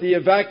ordered the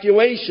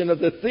evacuation of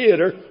the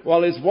theater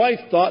while his wife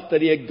thought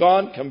that he had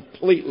gone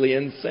completely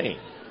insane.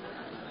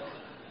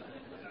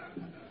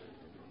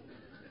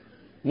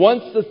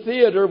 Once the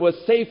theater was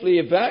safely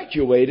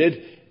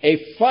evacuated, a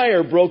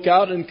fire broke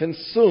out and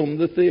consumed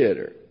the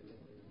theater.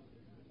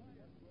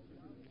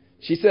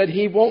 She said,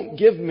 'He won't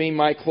give me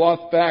my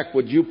cloth back.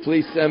 Would you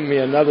please send me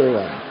another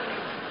one?'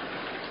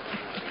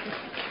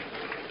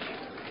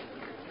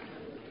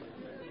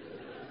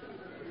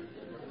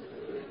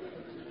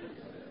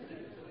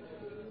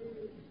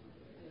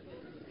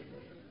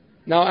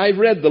 Now, I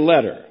read the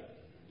letter.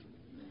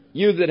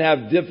 You that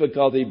have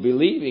difficulty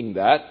believing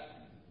that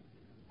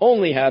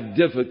only have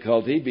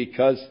difficulty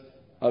because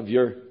of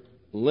your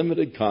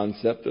limited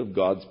concept of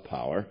God's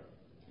power.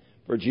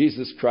 For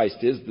Jesus Christ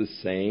is the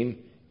same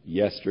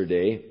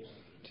yesterday,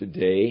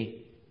 today,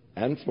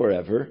 and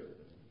forever.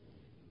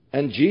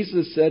 And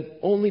Jesus said,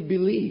 'Only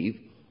believe,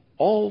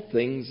 all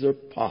things are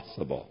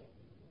possible.'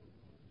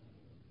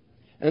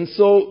 And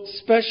so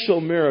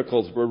special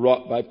miracles were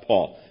wrought by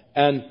Paul.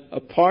 And a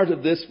part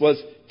of this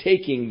was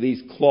taking these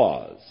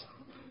cloths,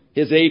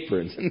 his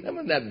aprons. And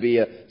wouldn't that be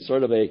a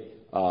sort of a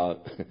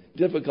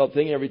difficult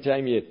thing every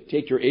time you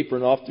take your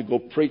apron off to go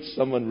preach,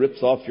 someone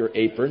rips off your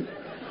apron?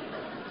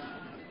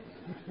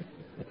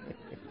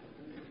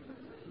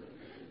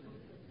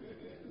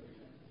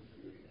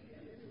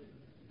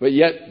 But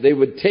yet they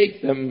would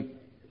take them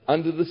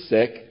unto the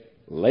sick,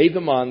 lay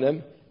them on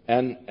them,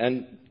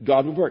 and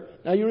God would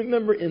work. Now you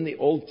remember in the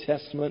Old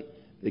Testament,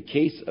 the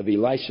case of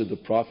Elisha the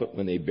prophet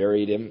when they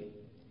buried him.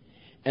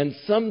 And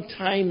some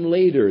time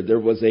later, there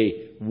was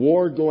a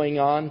war going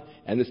on,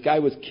 and this guy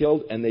was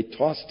killed, and they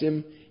tossed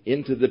him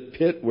into the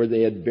pit where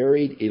they had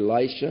buried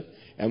Elisha.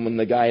 And when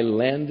the guy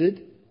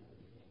landed,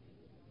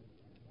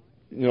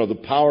 the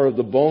power of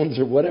the bones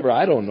or whatever,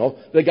 I don't know,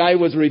 the guy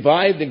was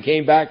revived and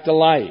came back to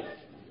life.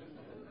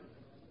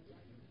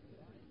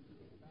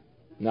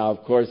 Now,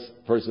 of course,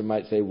 a person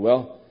might say,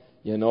 well,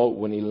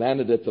 when he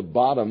landed at the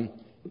bottom,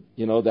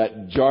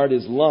 that jarred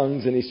his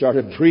lungs and he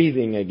started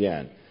breathing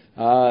again.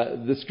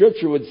 The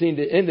scripture would seem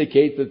to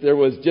indicate that there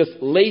was just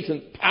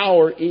latent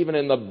power even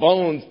in the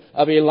bones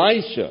of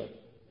Elisha.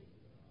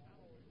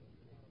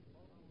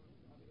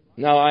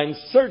 Now, I'm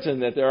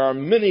certain that there are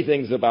many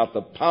things about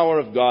the power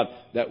of God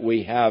that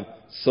we have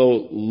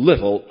so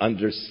little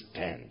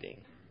understanding.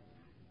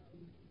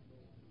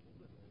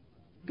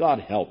 God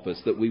help us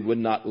that we would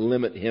not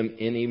limit him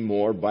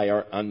anymore by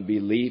our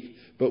unbelief,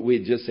 but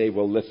we'd just say,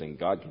 well, listen,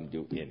 God can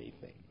do anything.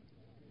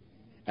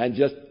 And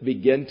just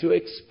begin to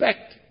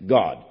expect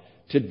God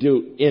to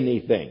do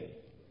anything.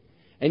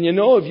 And you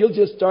know, if you'll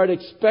just start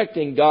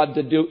expecting God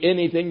to do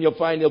anything, you'll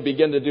find He'll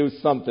begin to do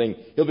something.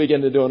 He'll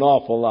begin to do an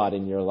awful lot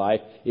in your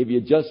life if you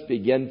just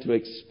begin to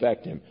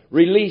expect Him.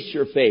 Release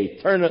your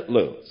faith. Turn it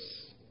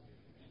loose.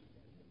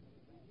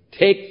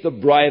 Take the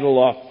bridle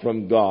off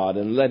from God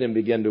and let Him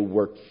begin to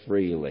work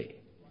freely.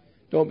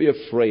 Don't be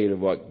afraid of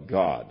what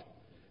God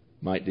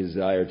might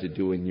desire to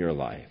do in your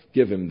life.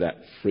 Give Him that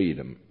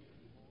freedom.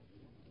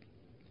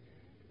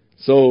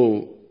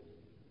 So,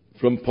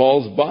 from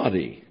Paul's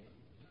body,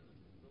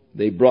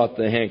 they brought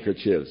the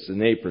handkerchiefs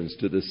and aprons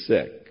to the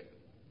sick.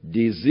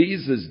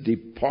 Diseases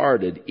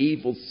departed,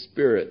 evil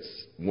spirits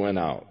went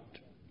out.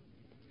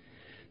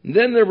 And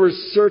then there were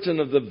certain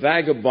of the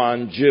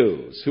vagabond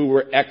Jews who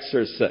were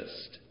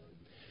exorcists.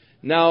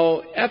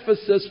 Now,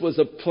 Ephesus was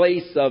a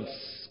place of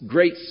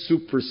great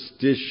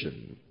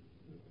superstition.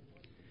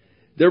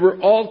 There were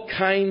all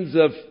kinds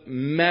of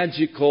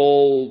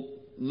magical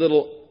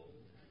little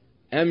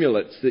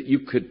amulets that you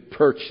could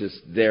purchase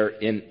there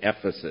in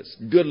Ephesus.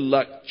 Good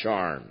luck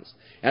charms.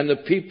 And the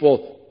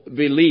people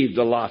believed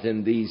a lot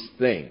in these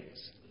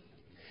things.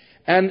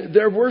 And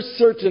there were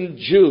certain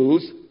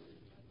Jews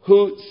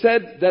who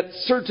said that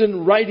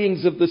certain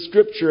writings of the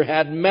Scripture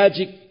had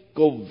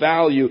magical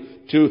value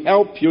to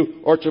help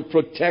you or to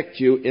protect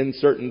you in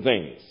certain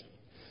things.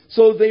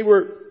 So they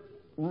were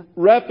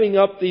wrapping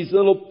up these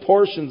little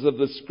portions of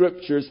the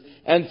Scriptures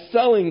and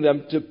selling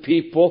them to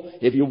people.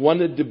 If you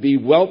wanted to be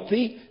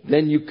wealthy,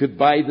 then you could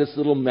buy this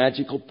little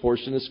magical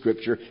portion of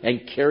Scripture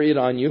and carry it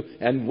on you,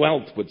 and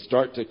wealth would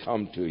start to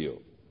come to you.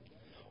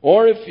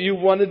 Or if you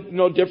wanted to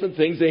know different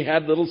things, they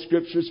had little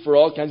Scriptures for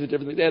all kinds of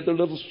different things. They had their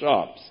little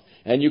shops.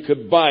 And you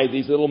could buy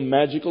these little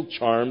magical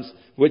charms,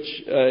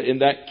 which in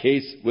that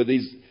case, with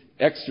these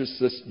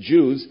exorcist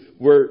Jews,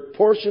 were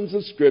portions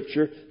of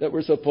Scripture that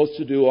were supposed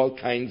to do all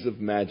kinds of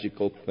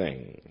magical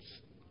things.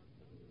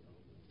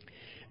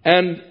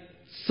 And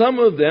some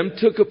of them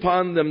took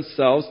upon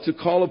themselves to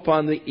call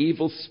upon the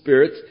evil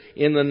spirits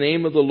in the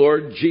name of the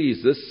Lord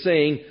Jesus,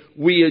 saying,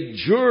 "We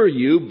adjure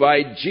you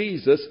by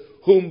Jesus,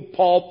 whom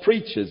Paul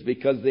preaches,"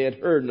 because they had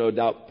heard, no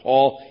doubt,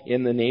 Paul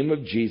in the name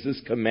of Jesus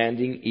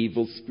commanding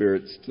evil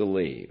spirits to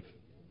leave.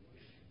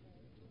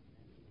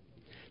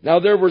 Now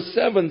there were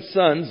 7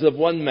 sons of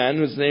one man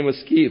whose name was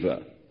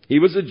Sceva. He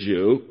was a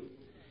Jew,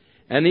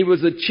 and he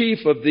was a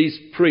chief of these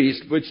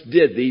priests which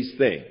did these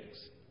things.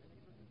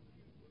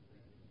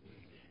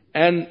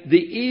 And the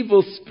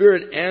evil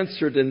spirit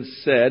answered and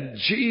said,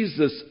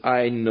 "Jesus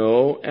I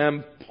know,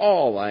 and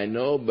Paul I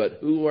know, but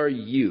who are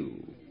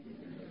you?"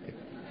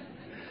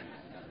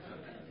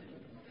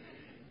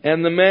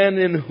 And the man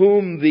in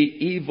whom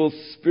the evil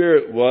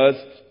spirit was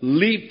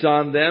leaped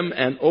on them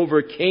and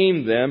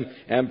overcame them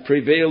and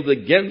prevailed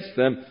against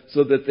them,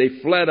 so that they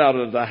fled out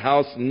of the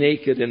house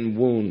naked and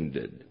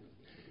wounded.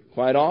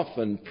 Quite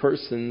often,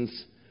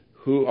 persons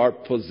who are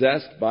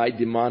possessed by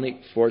demonic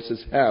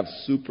forces have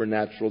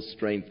supernatural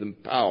strength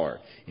and power.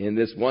 In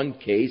this one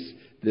case,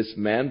 this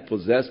man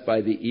possessed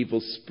by the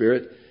evil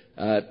spirit,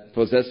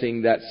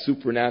 possessing that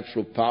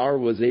supernatural power,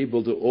 was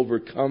able to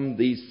overcome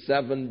these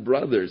 7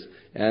 brothers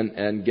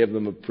and give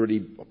them a pretty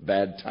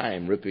bad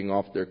time, ripping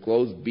off their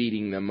clothes,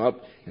 beating them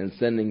up, and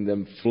sending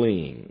them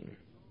fleeing.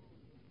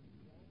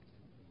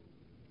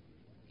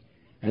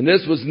 And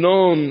this was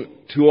known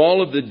to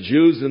all of the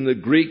Jews and the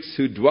Greeks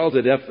who dwelt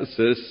at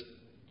Ephesus,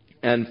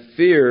 and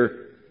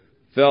fear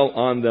fell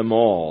on them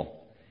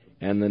all,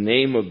 and the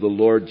name of the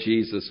Lord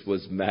Jesus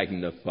was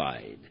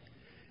magnified.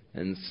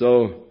 And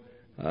so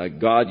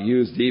God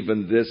used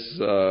even this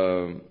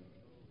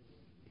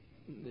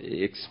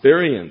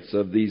experience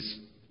of these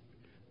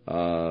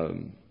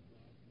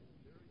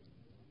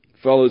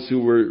fellows who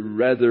were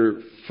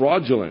rather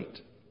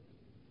fraudulent,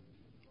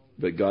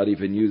 but God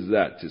even used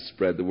that to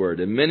spread the word.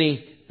 And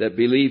many that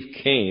believed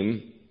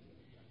came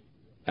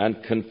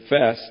and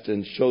confessed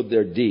and showed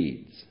their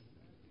deeds.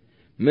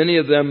 Many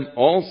of them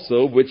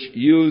also which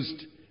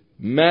used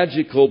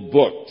magical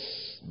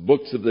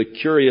books of the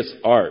curious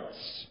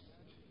arts,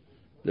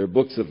 their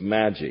books of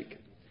magic.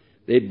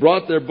 They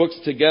brought their books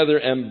together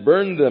and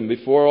burned them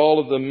before all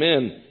of the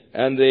men,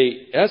 and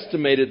they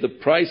estimated the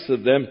price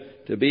of them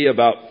to be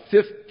about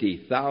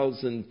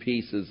 50,000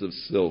 pieces of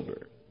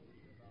silver.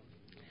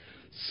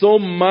 So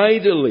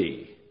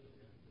mightily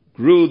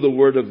grew the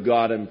word of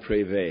God and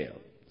prevailed.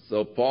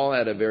 So Paul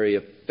had a very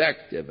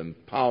effective and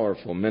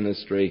powerful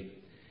ministry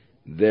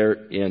there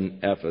in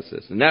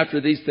Ephesus. And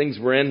after these things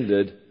were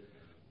ended,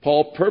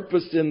 Paul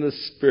purposed in the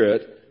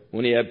Spirit,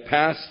 when he had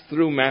passed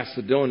through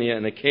Macedonia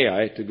and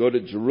Achaia, to go to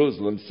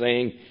Jerusalem,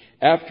 saying,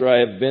 "After I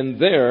have been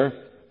there,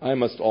 I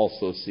must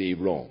also see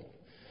Rome."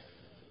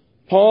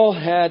 Paul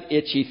had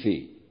itchy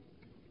feet.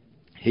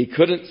 He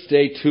couldn't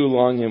stay too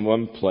long in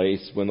one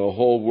place when the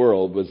whole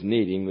world was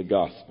needing the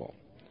gospel.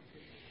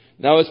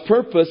 Now his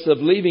purpose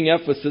of leaving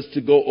Ephesus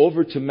to go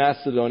over to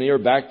Macedonia or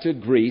back to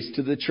Greece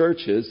to the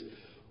churches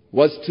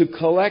was to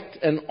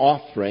collect an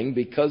offering,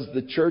 because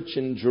the church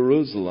in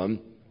Jerusalem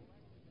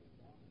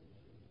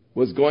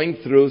was going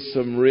through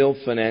some real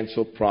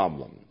financial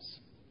problems.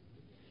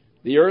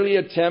 The early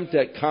attempt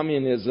at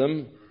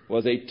communism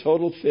was a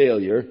total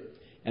failure,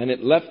 and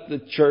it left the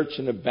church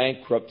in a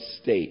bankrupt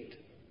state.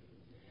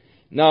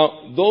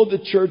 Now, though the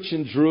church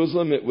in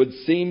Jerusalem, it would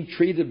seem,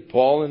 treated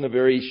Paul in a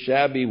very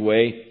shabby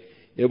way,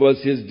 it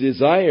was his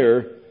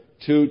desire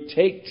to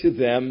take to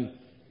them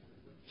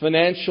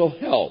financial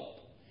help.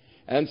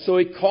 And so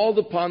he called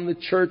upon the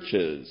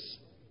churches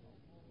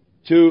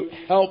to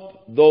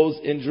help those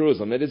in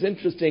Jerusalem. It is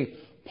interesting,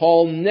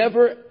 Paul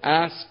never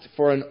asked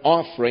for an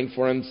offering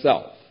for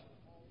himself,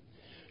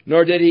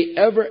 nor did he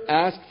ever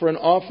ask for an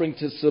offering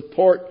to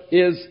support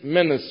his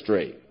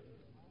ministry.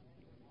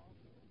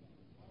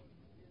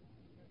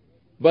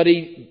 But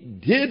he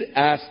did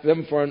ask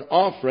them for an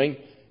offering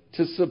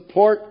to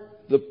support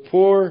the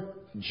poor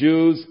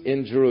Jews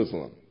in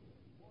Jerusalem.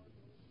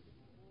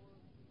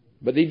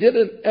 But he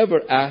didn't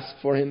ever ask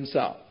for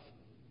himself.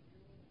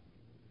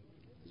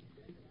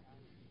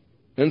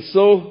 And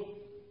so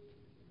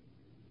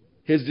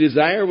his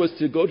desire was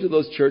to go to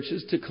those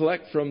churches to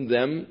collect from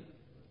them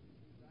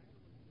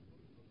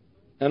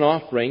an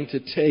offering to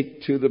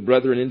take to the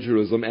brethren in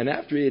Jerusalem. And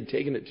after he had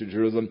taken it to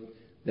Jerusalem,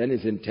 then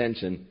his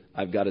intention,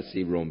 I've got to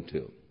see Rome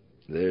too.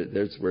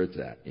 There's where it's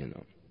at, you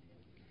know.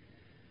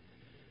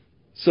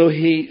 So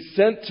he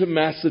sent to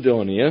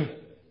Macedonia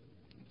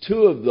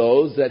two of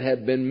those that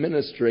had been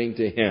ministering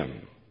to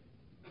him,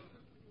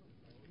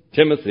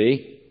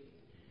 Timothy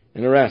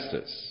and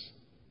Erastus.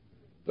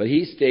 But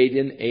he stayed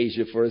in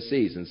Asia for a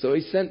season. So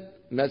he sent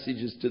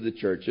messages to the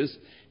churches.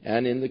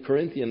 And in the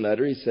Corinthian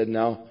letter, he said,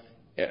 now,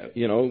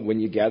 when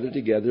you gather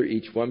together,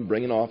 each one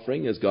bring an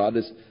offering as God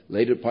has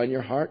laid it upon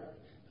your heart.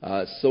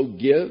 So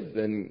give,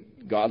 and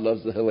God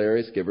loves the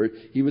hilarious giver.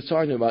 He was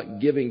talking about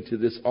giving to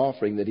this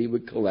offering that he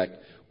would collect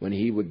when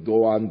he would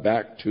go on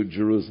back to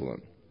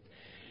Jerusalem.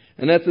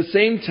 And at the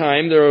same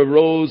time, there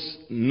arose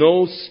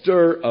no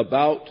stir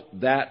about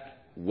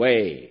that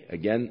way.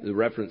 Again, the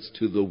reference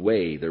to the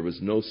way. There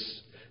was no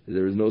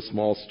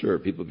small stir.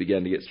 People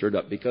began to get stirred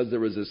up because there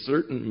was a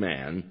certain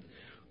man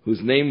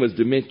whose name was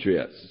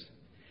Demetrius.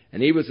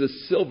 And he was a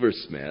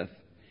silversmith,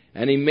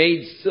 and he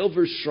made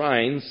silver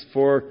shrines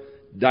for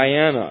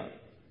Diana,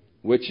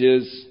 which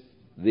is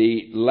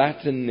the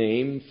Latin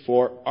name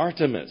for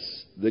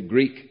Artemis, the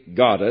Greek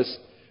goddess,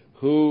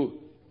 who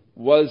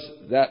was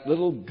that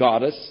little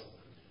goddess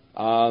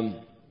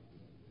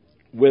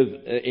with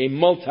a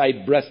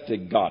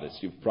multi-breasted goddess.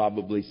 You've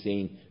probably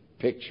seen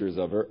pictures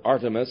of her.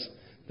 Artemis,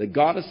 the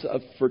goddess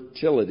of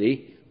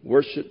fertility,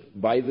 worshipped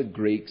by the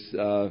Greeks,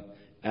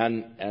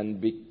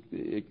 and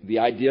the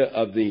idea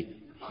of the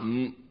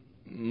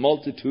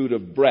multitude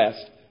of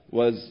breasts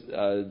was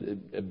the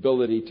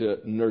ability to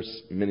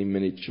nurse many,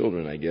 many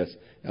children, I guess,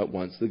 at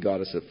once, the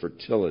goddess of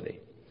fertility.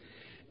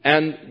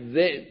 And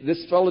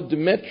this fellow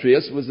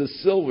Demetrius was a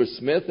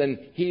silversmith, and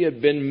he had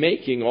been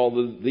making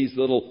all these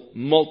little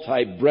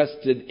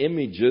multi-breasted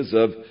images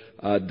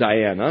of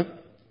Diana.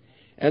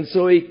 And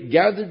so he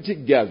gathered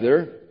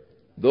together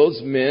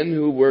those men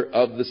who were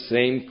of the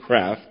same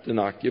craft and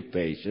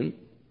occupation.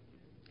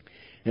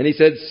 And he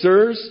said,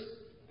 sirs,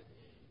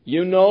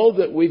 you know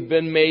that we've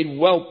been made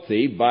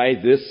wealthy by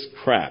this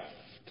craft.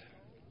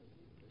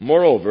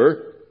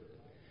 Moreover,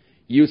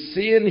 you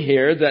see and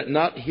hear that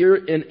not here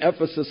in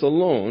Ephesus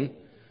alone,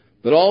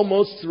 but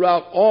almost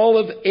throughout all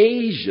of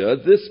Asia,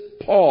 this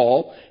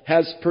Paul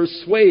has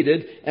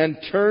persuaded and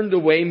turned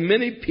away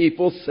many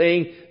people,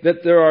 saying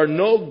that there are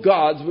no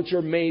gods which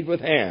are made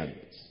with hands.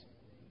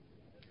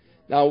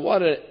 Now,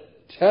 what a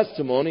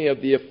testimony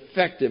of the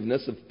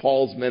effectiveness of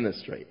Paul's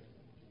ministry.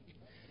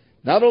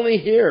 Not only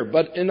here,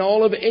 but in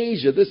all of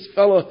Asia, this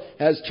fellow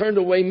has turned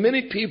away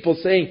many people,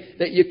 saying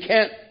that you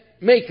can't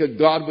make a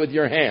god with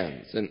your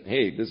hands. And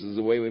hey, this is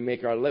the way we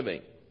make our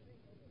living.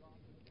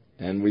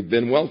 And we've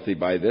been wealthy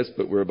by this,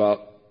 but we're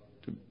about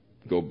to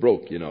go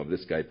broke, if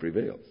this guy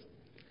prevails.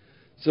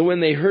 So when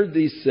they heard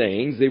these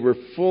sayings, they were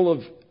full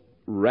of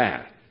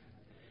wrath.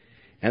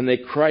 And they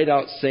cried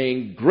out,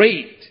 saying,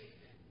 great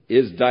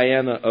is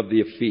Diana of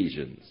the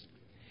Ephesians.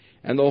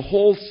 And the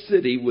whole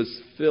city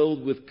was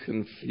filled with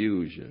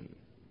confusion.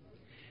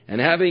 And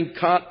having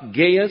caught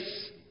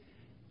Gaius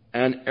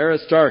and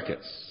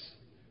Aristarchus,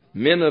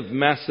 men of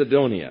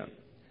Macedonia.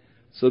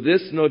 So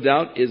this, no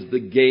doubt, is the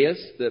Gaius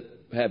that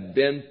had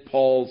been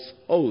Paul's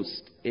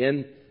host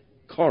in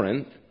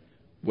Corinth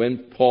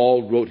when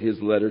Paul wrote his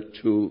letter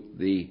to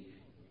the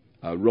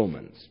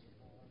Romans.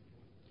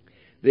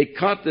 They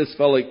caught this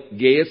fellow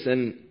Gaius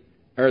and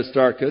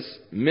Aristarchus,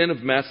 men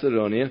of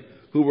Macedonia,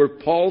 who were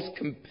Paul's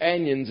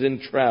companions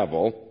in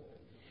travel,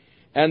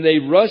 and they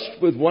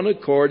rushed with one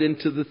accord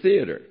into the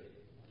theater.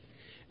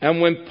 And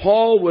when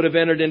Paul would have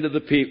entered into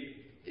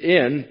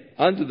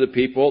unto the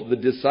people, the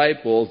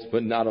disciples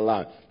would not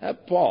allow him.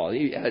 That Paul,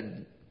 he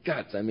had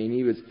guts.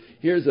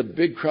 Here's a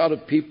big crowd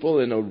of people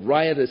in a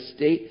riotous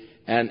state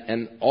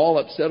and all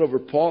upset over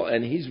Paul,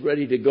 and he's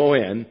ready to go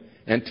in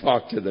and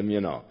talk to them,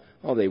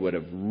 Oh, they would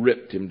have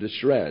ripped him to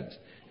shreds.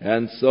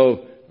 And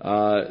so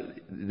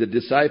the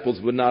disciples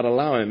would not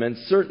allow him. And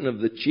certain of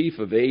the chief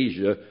of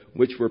Asia,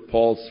 which were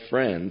Paul's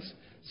friends,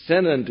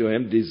 sent unto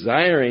him,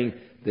 desiring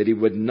that he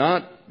would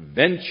not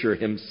venture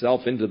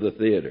himself into the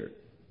theater.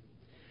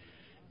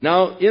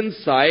 Now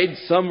inside,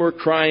 some were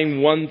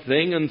crying one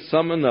thing and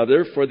some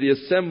another, for the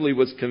assembly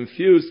was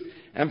confused,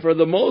 and for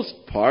the most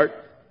part,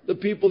 the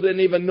people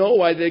didn't even know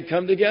why they'd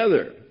come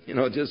together.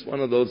 Just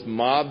one of those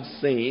mob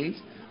scenes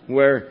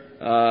where,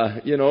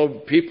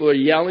 people are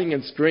yelling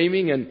and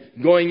screaming and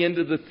going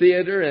into the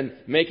theater and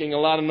making a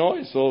lot of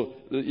noise. So,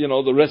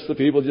 the rest of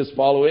the people just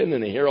follow in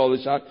and they hear all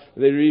the shout.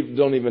 They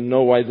don't even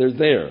know why they're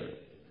there,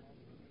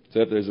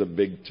 except there's a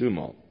big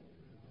tumult.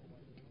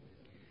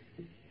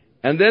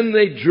 And then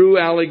they drew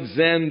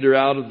Alexander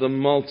out of the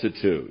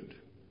multitude,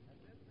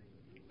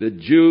 the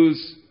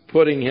Jews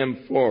putting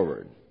him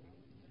forward.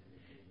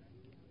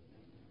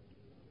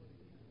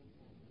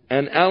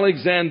 And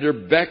Alexander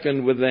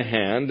beckoned with the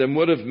hand and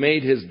would have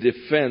made his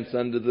defense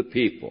unto the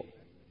people.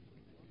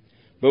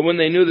 But when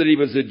they knew that he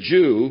was a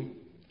Jew,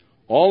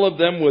 all of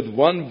them with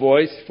one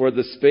voice for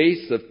the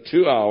space of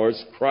 2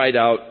 hours cried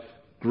out,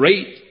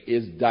 "Great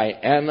is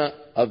Diana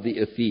of the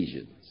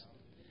Ephesians."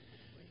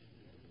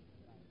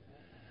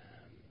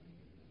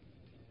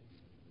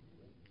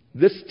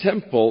 This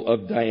temple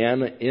of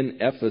Diana in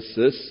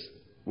Ephesus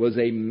was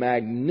a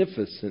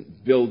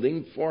magnificent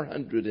building,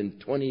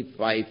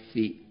 425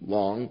 feet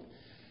long,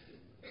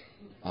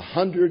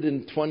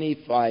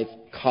 125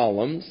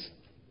 columns,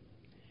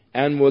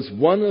 and was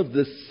one of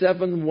the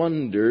 7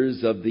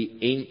 wonders of the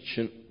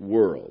ancient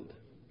world.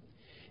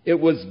 It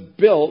was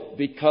built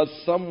because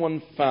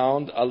someone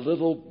found a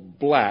little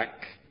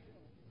black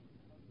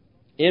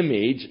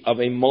image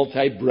of a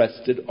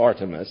multi-breasted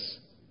Artemis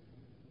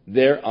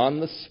there on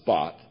the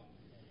spot.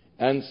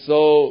 And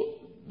so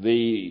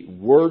the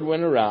word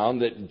went around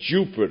that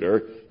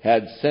Jupiter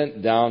had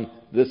sent down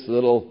this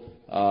little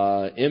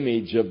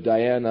image of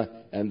Diana,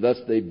 and thus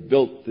they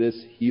built this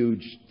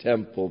huge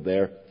temple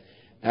there.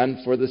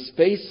 And for the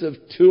space of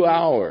 2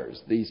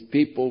 hours, these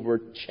people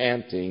were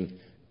chanting,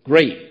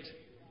 "Great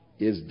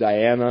is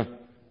Diana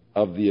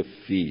of the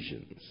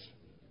Ephesians."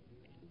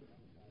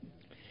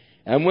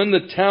 And when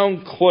the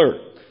town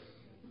clerk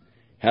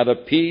had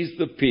appeased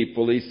the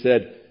people, he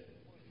said,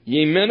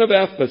 "Ye men of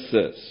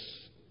Ephesus,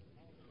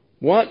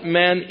 what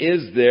man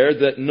is there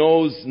that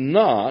knows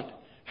not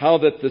how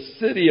that the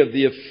city of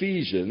the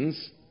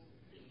Ephesians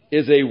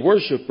is a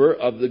worshiper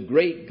of the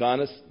great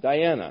goddess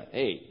Diana?"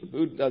 Hey,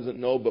 who doesn't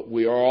know, but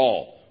we are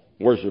all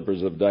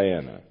worshipers of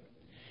Diana.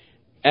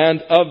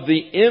 "And of the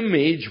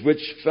image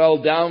which fell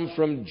down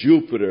from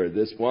Jupiter,"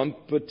 this one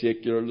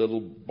particular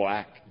little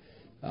black,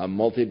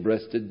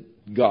 multi-breasted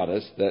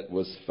goddess that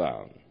was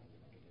found.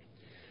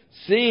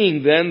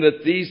 "Seeing then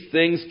that these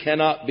things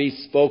cannot be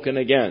spoken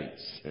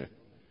against,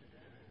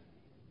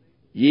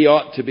 ye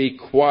ought to be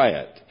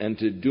quiet and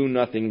to do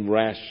nothing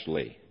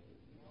rashly.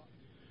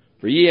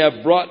 For ye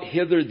have brought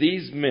hither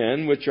these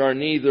men, which are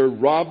neither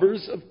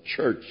robbers of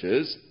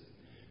churches,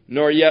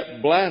 nor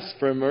yet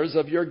blasphemers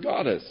of your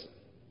goddess.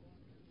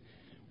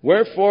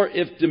 Wherefore,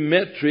 if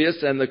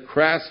Demetrius and the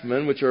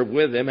craftsmen which are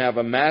with him have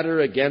a matter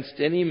against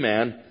any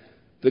man,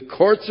 the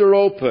courts are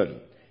open,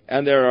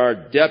 and there are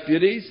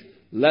deputies.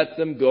 Let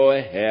them go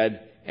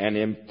ahead and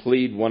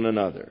implead one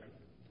another.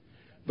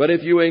 But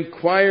if you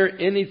inquire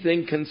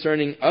anything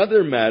concerning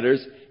other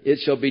matters, it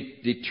shall be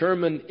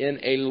determined in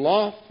a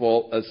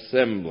lawful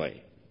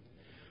assembly.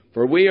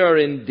 For we are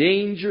in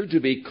danger to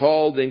be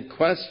called in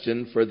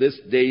question for this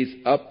day's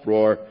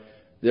uproar,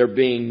 there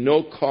being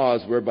no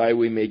cause whereby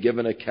we may give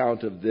an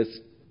account of this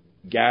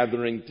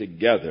gathering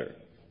together."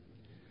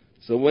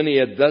 So when he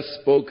had thus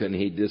spoken,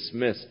 he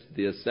dismissed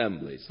the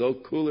assembly. So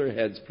cooler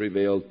heads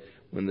prevailed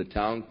when the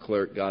town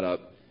clerk got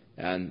up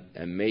and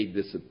made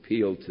this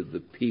appeal to the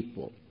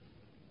people.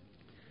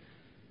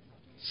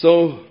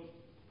 So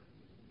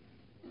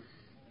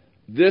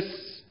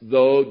this,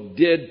 though,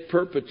 did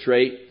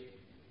perpetrate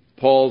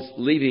Paul's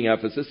leaving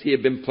Ephesus. He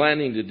had been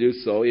planning to do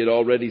so. He had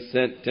already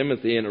sent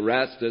Timothy and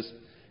Erastus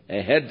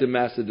ahead to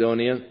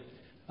Macedonia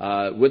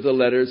with the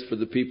letters for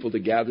the people to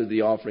gather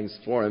the offerings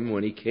for him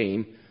when he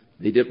came.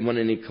 They didn't want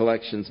any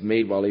collections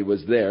made while he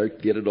was there.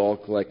 Get it all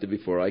collected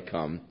before I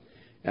come.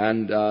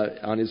 And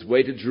on his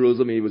way to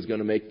Jerusalem, he was going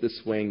to make the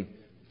swing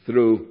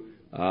through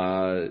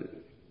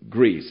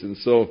Greece. And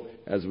so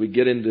as we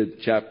get into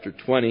chapter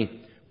 20,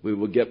 we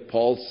will get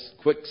Paul's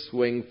quick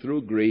swing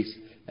through Greece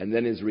and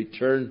then his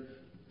return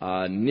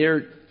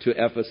near to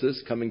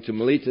Ephesus, coming to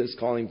Miletus,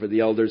 calling for the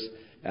elders,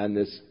 and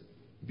this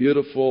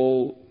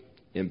beautiful,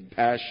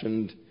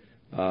 impassioned,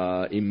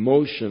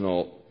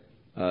 emotional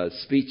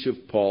speech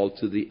of Paul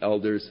to the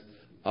elders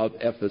of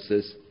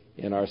Ephesus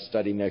in our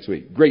study next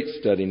week. Great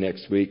study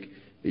next week.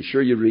 Be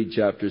sure you read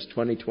chapters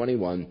 20,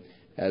 21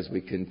 as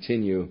we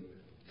continue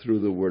through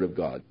the Word of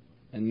God.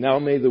 And now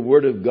may the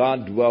Word of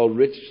God dwell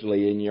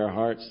richly in your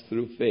hearts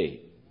through faith,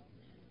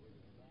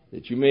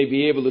 that you may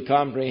be able to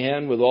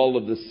comprehend with all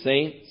of the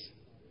saints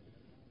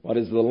what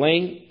is the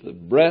length, the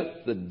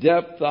breadth, the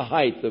depth, the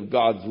height of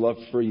God's love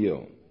for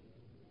you,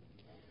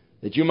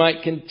 that you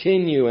might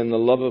continue in the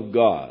love of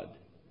God,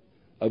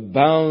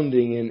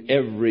 abounding in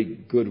every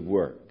good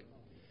work,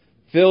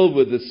 filled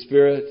with the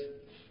Spirit,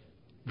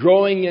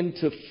 growing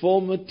into full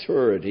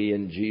maturity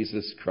in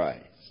Jesus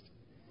Christ.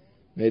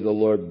 May the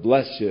Lord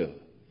bless you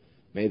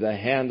May the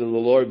hand of the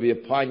Lord be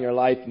upon your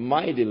life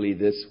mightily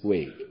this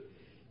week.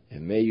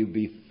 And may you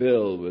be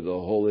filled with the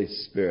Holy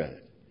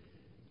Spirit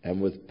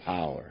and with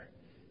power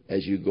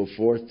as you go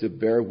forth to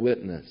bear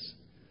witness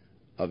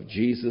of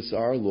Jesus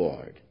our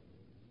Lord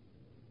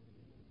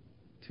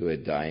to a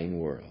dying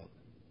world.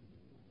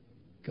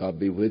 God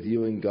be with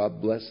you, and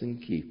God bless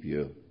and keep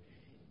you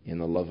in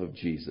the love of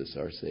Jesus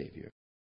our Savior.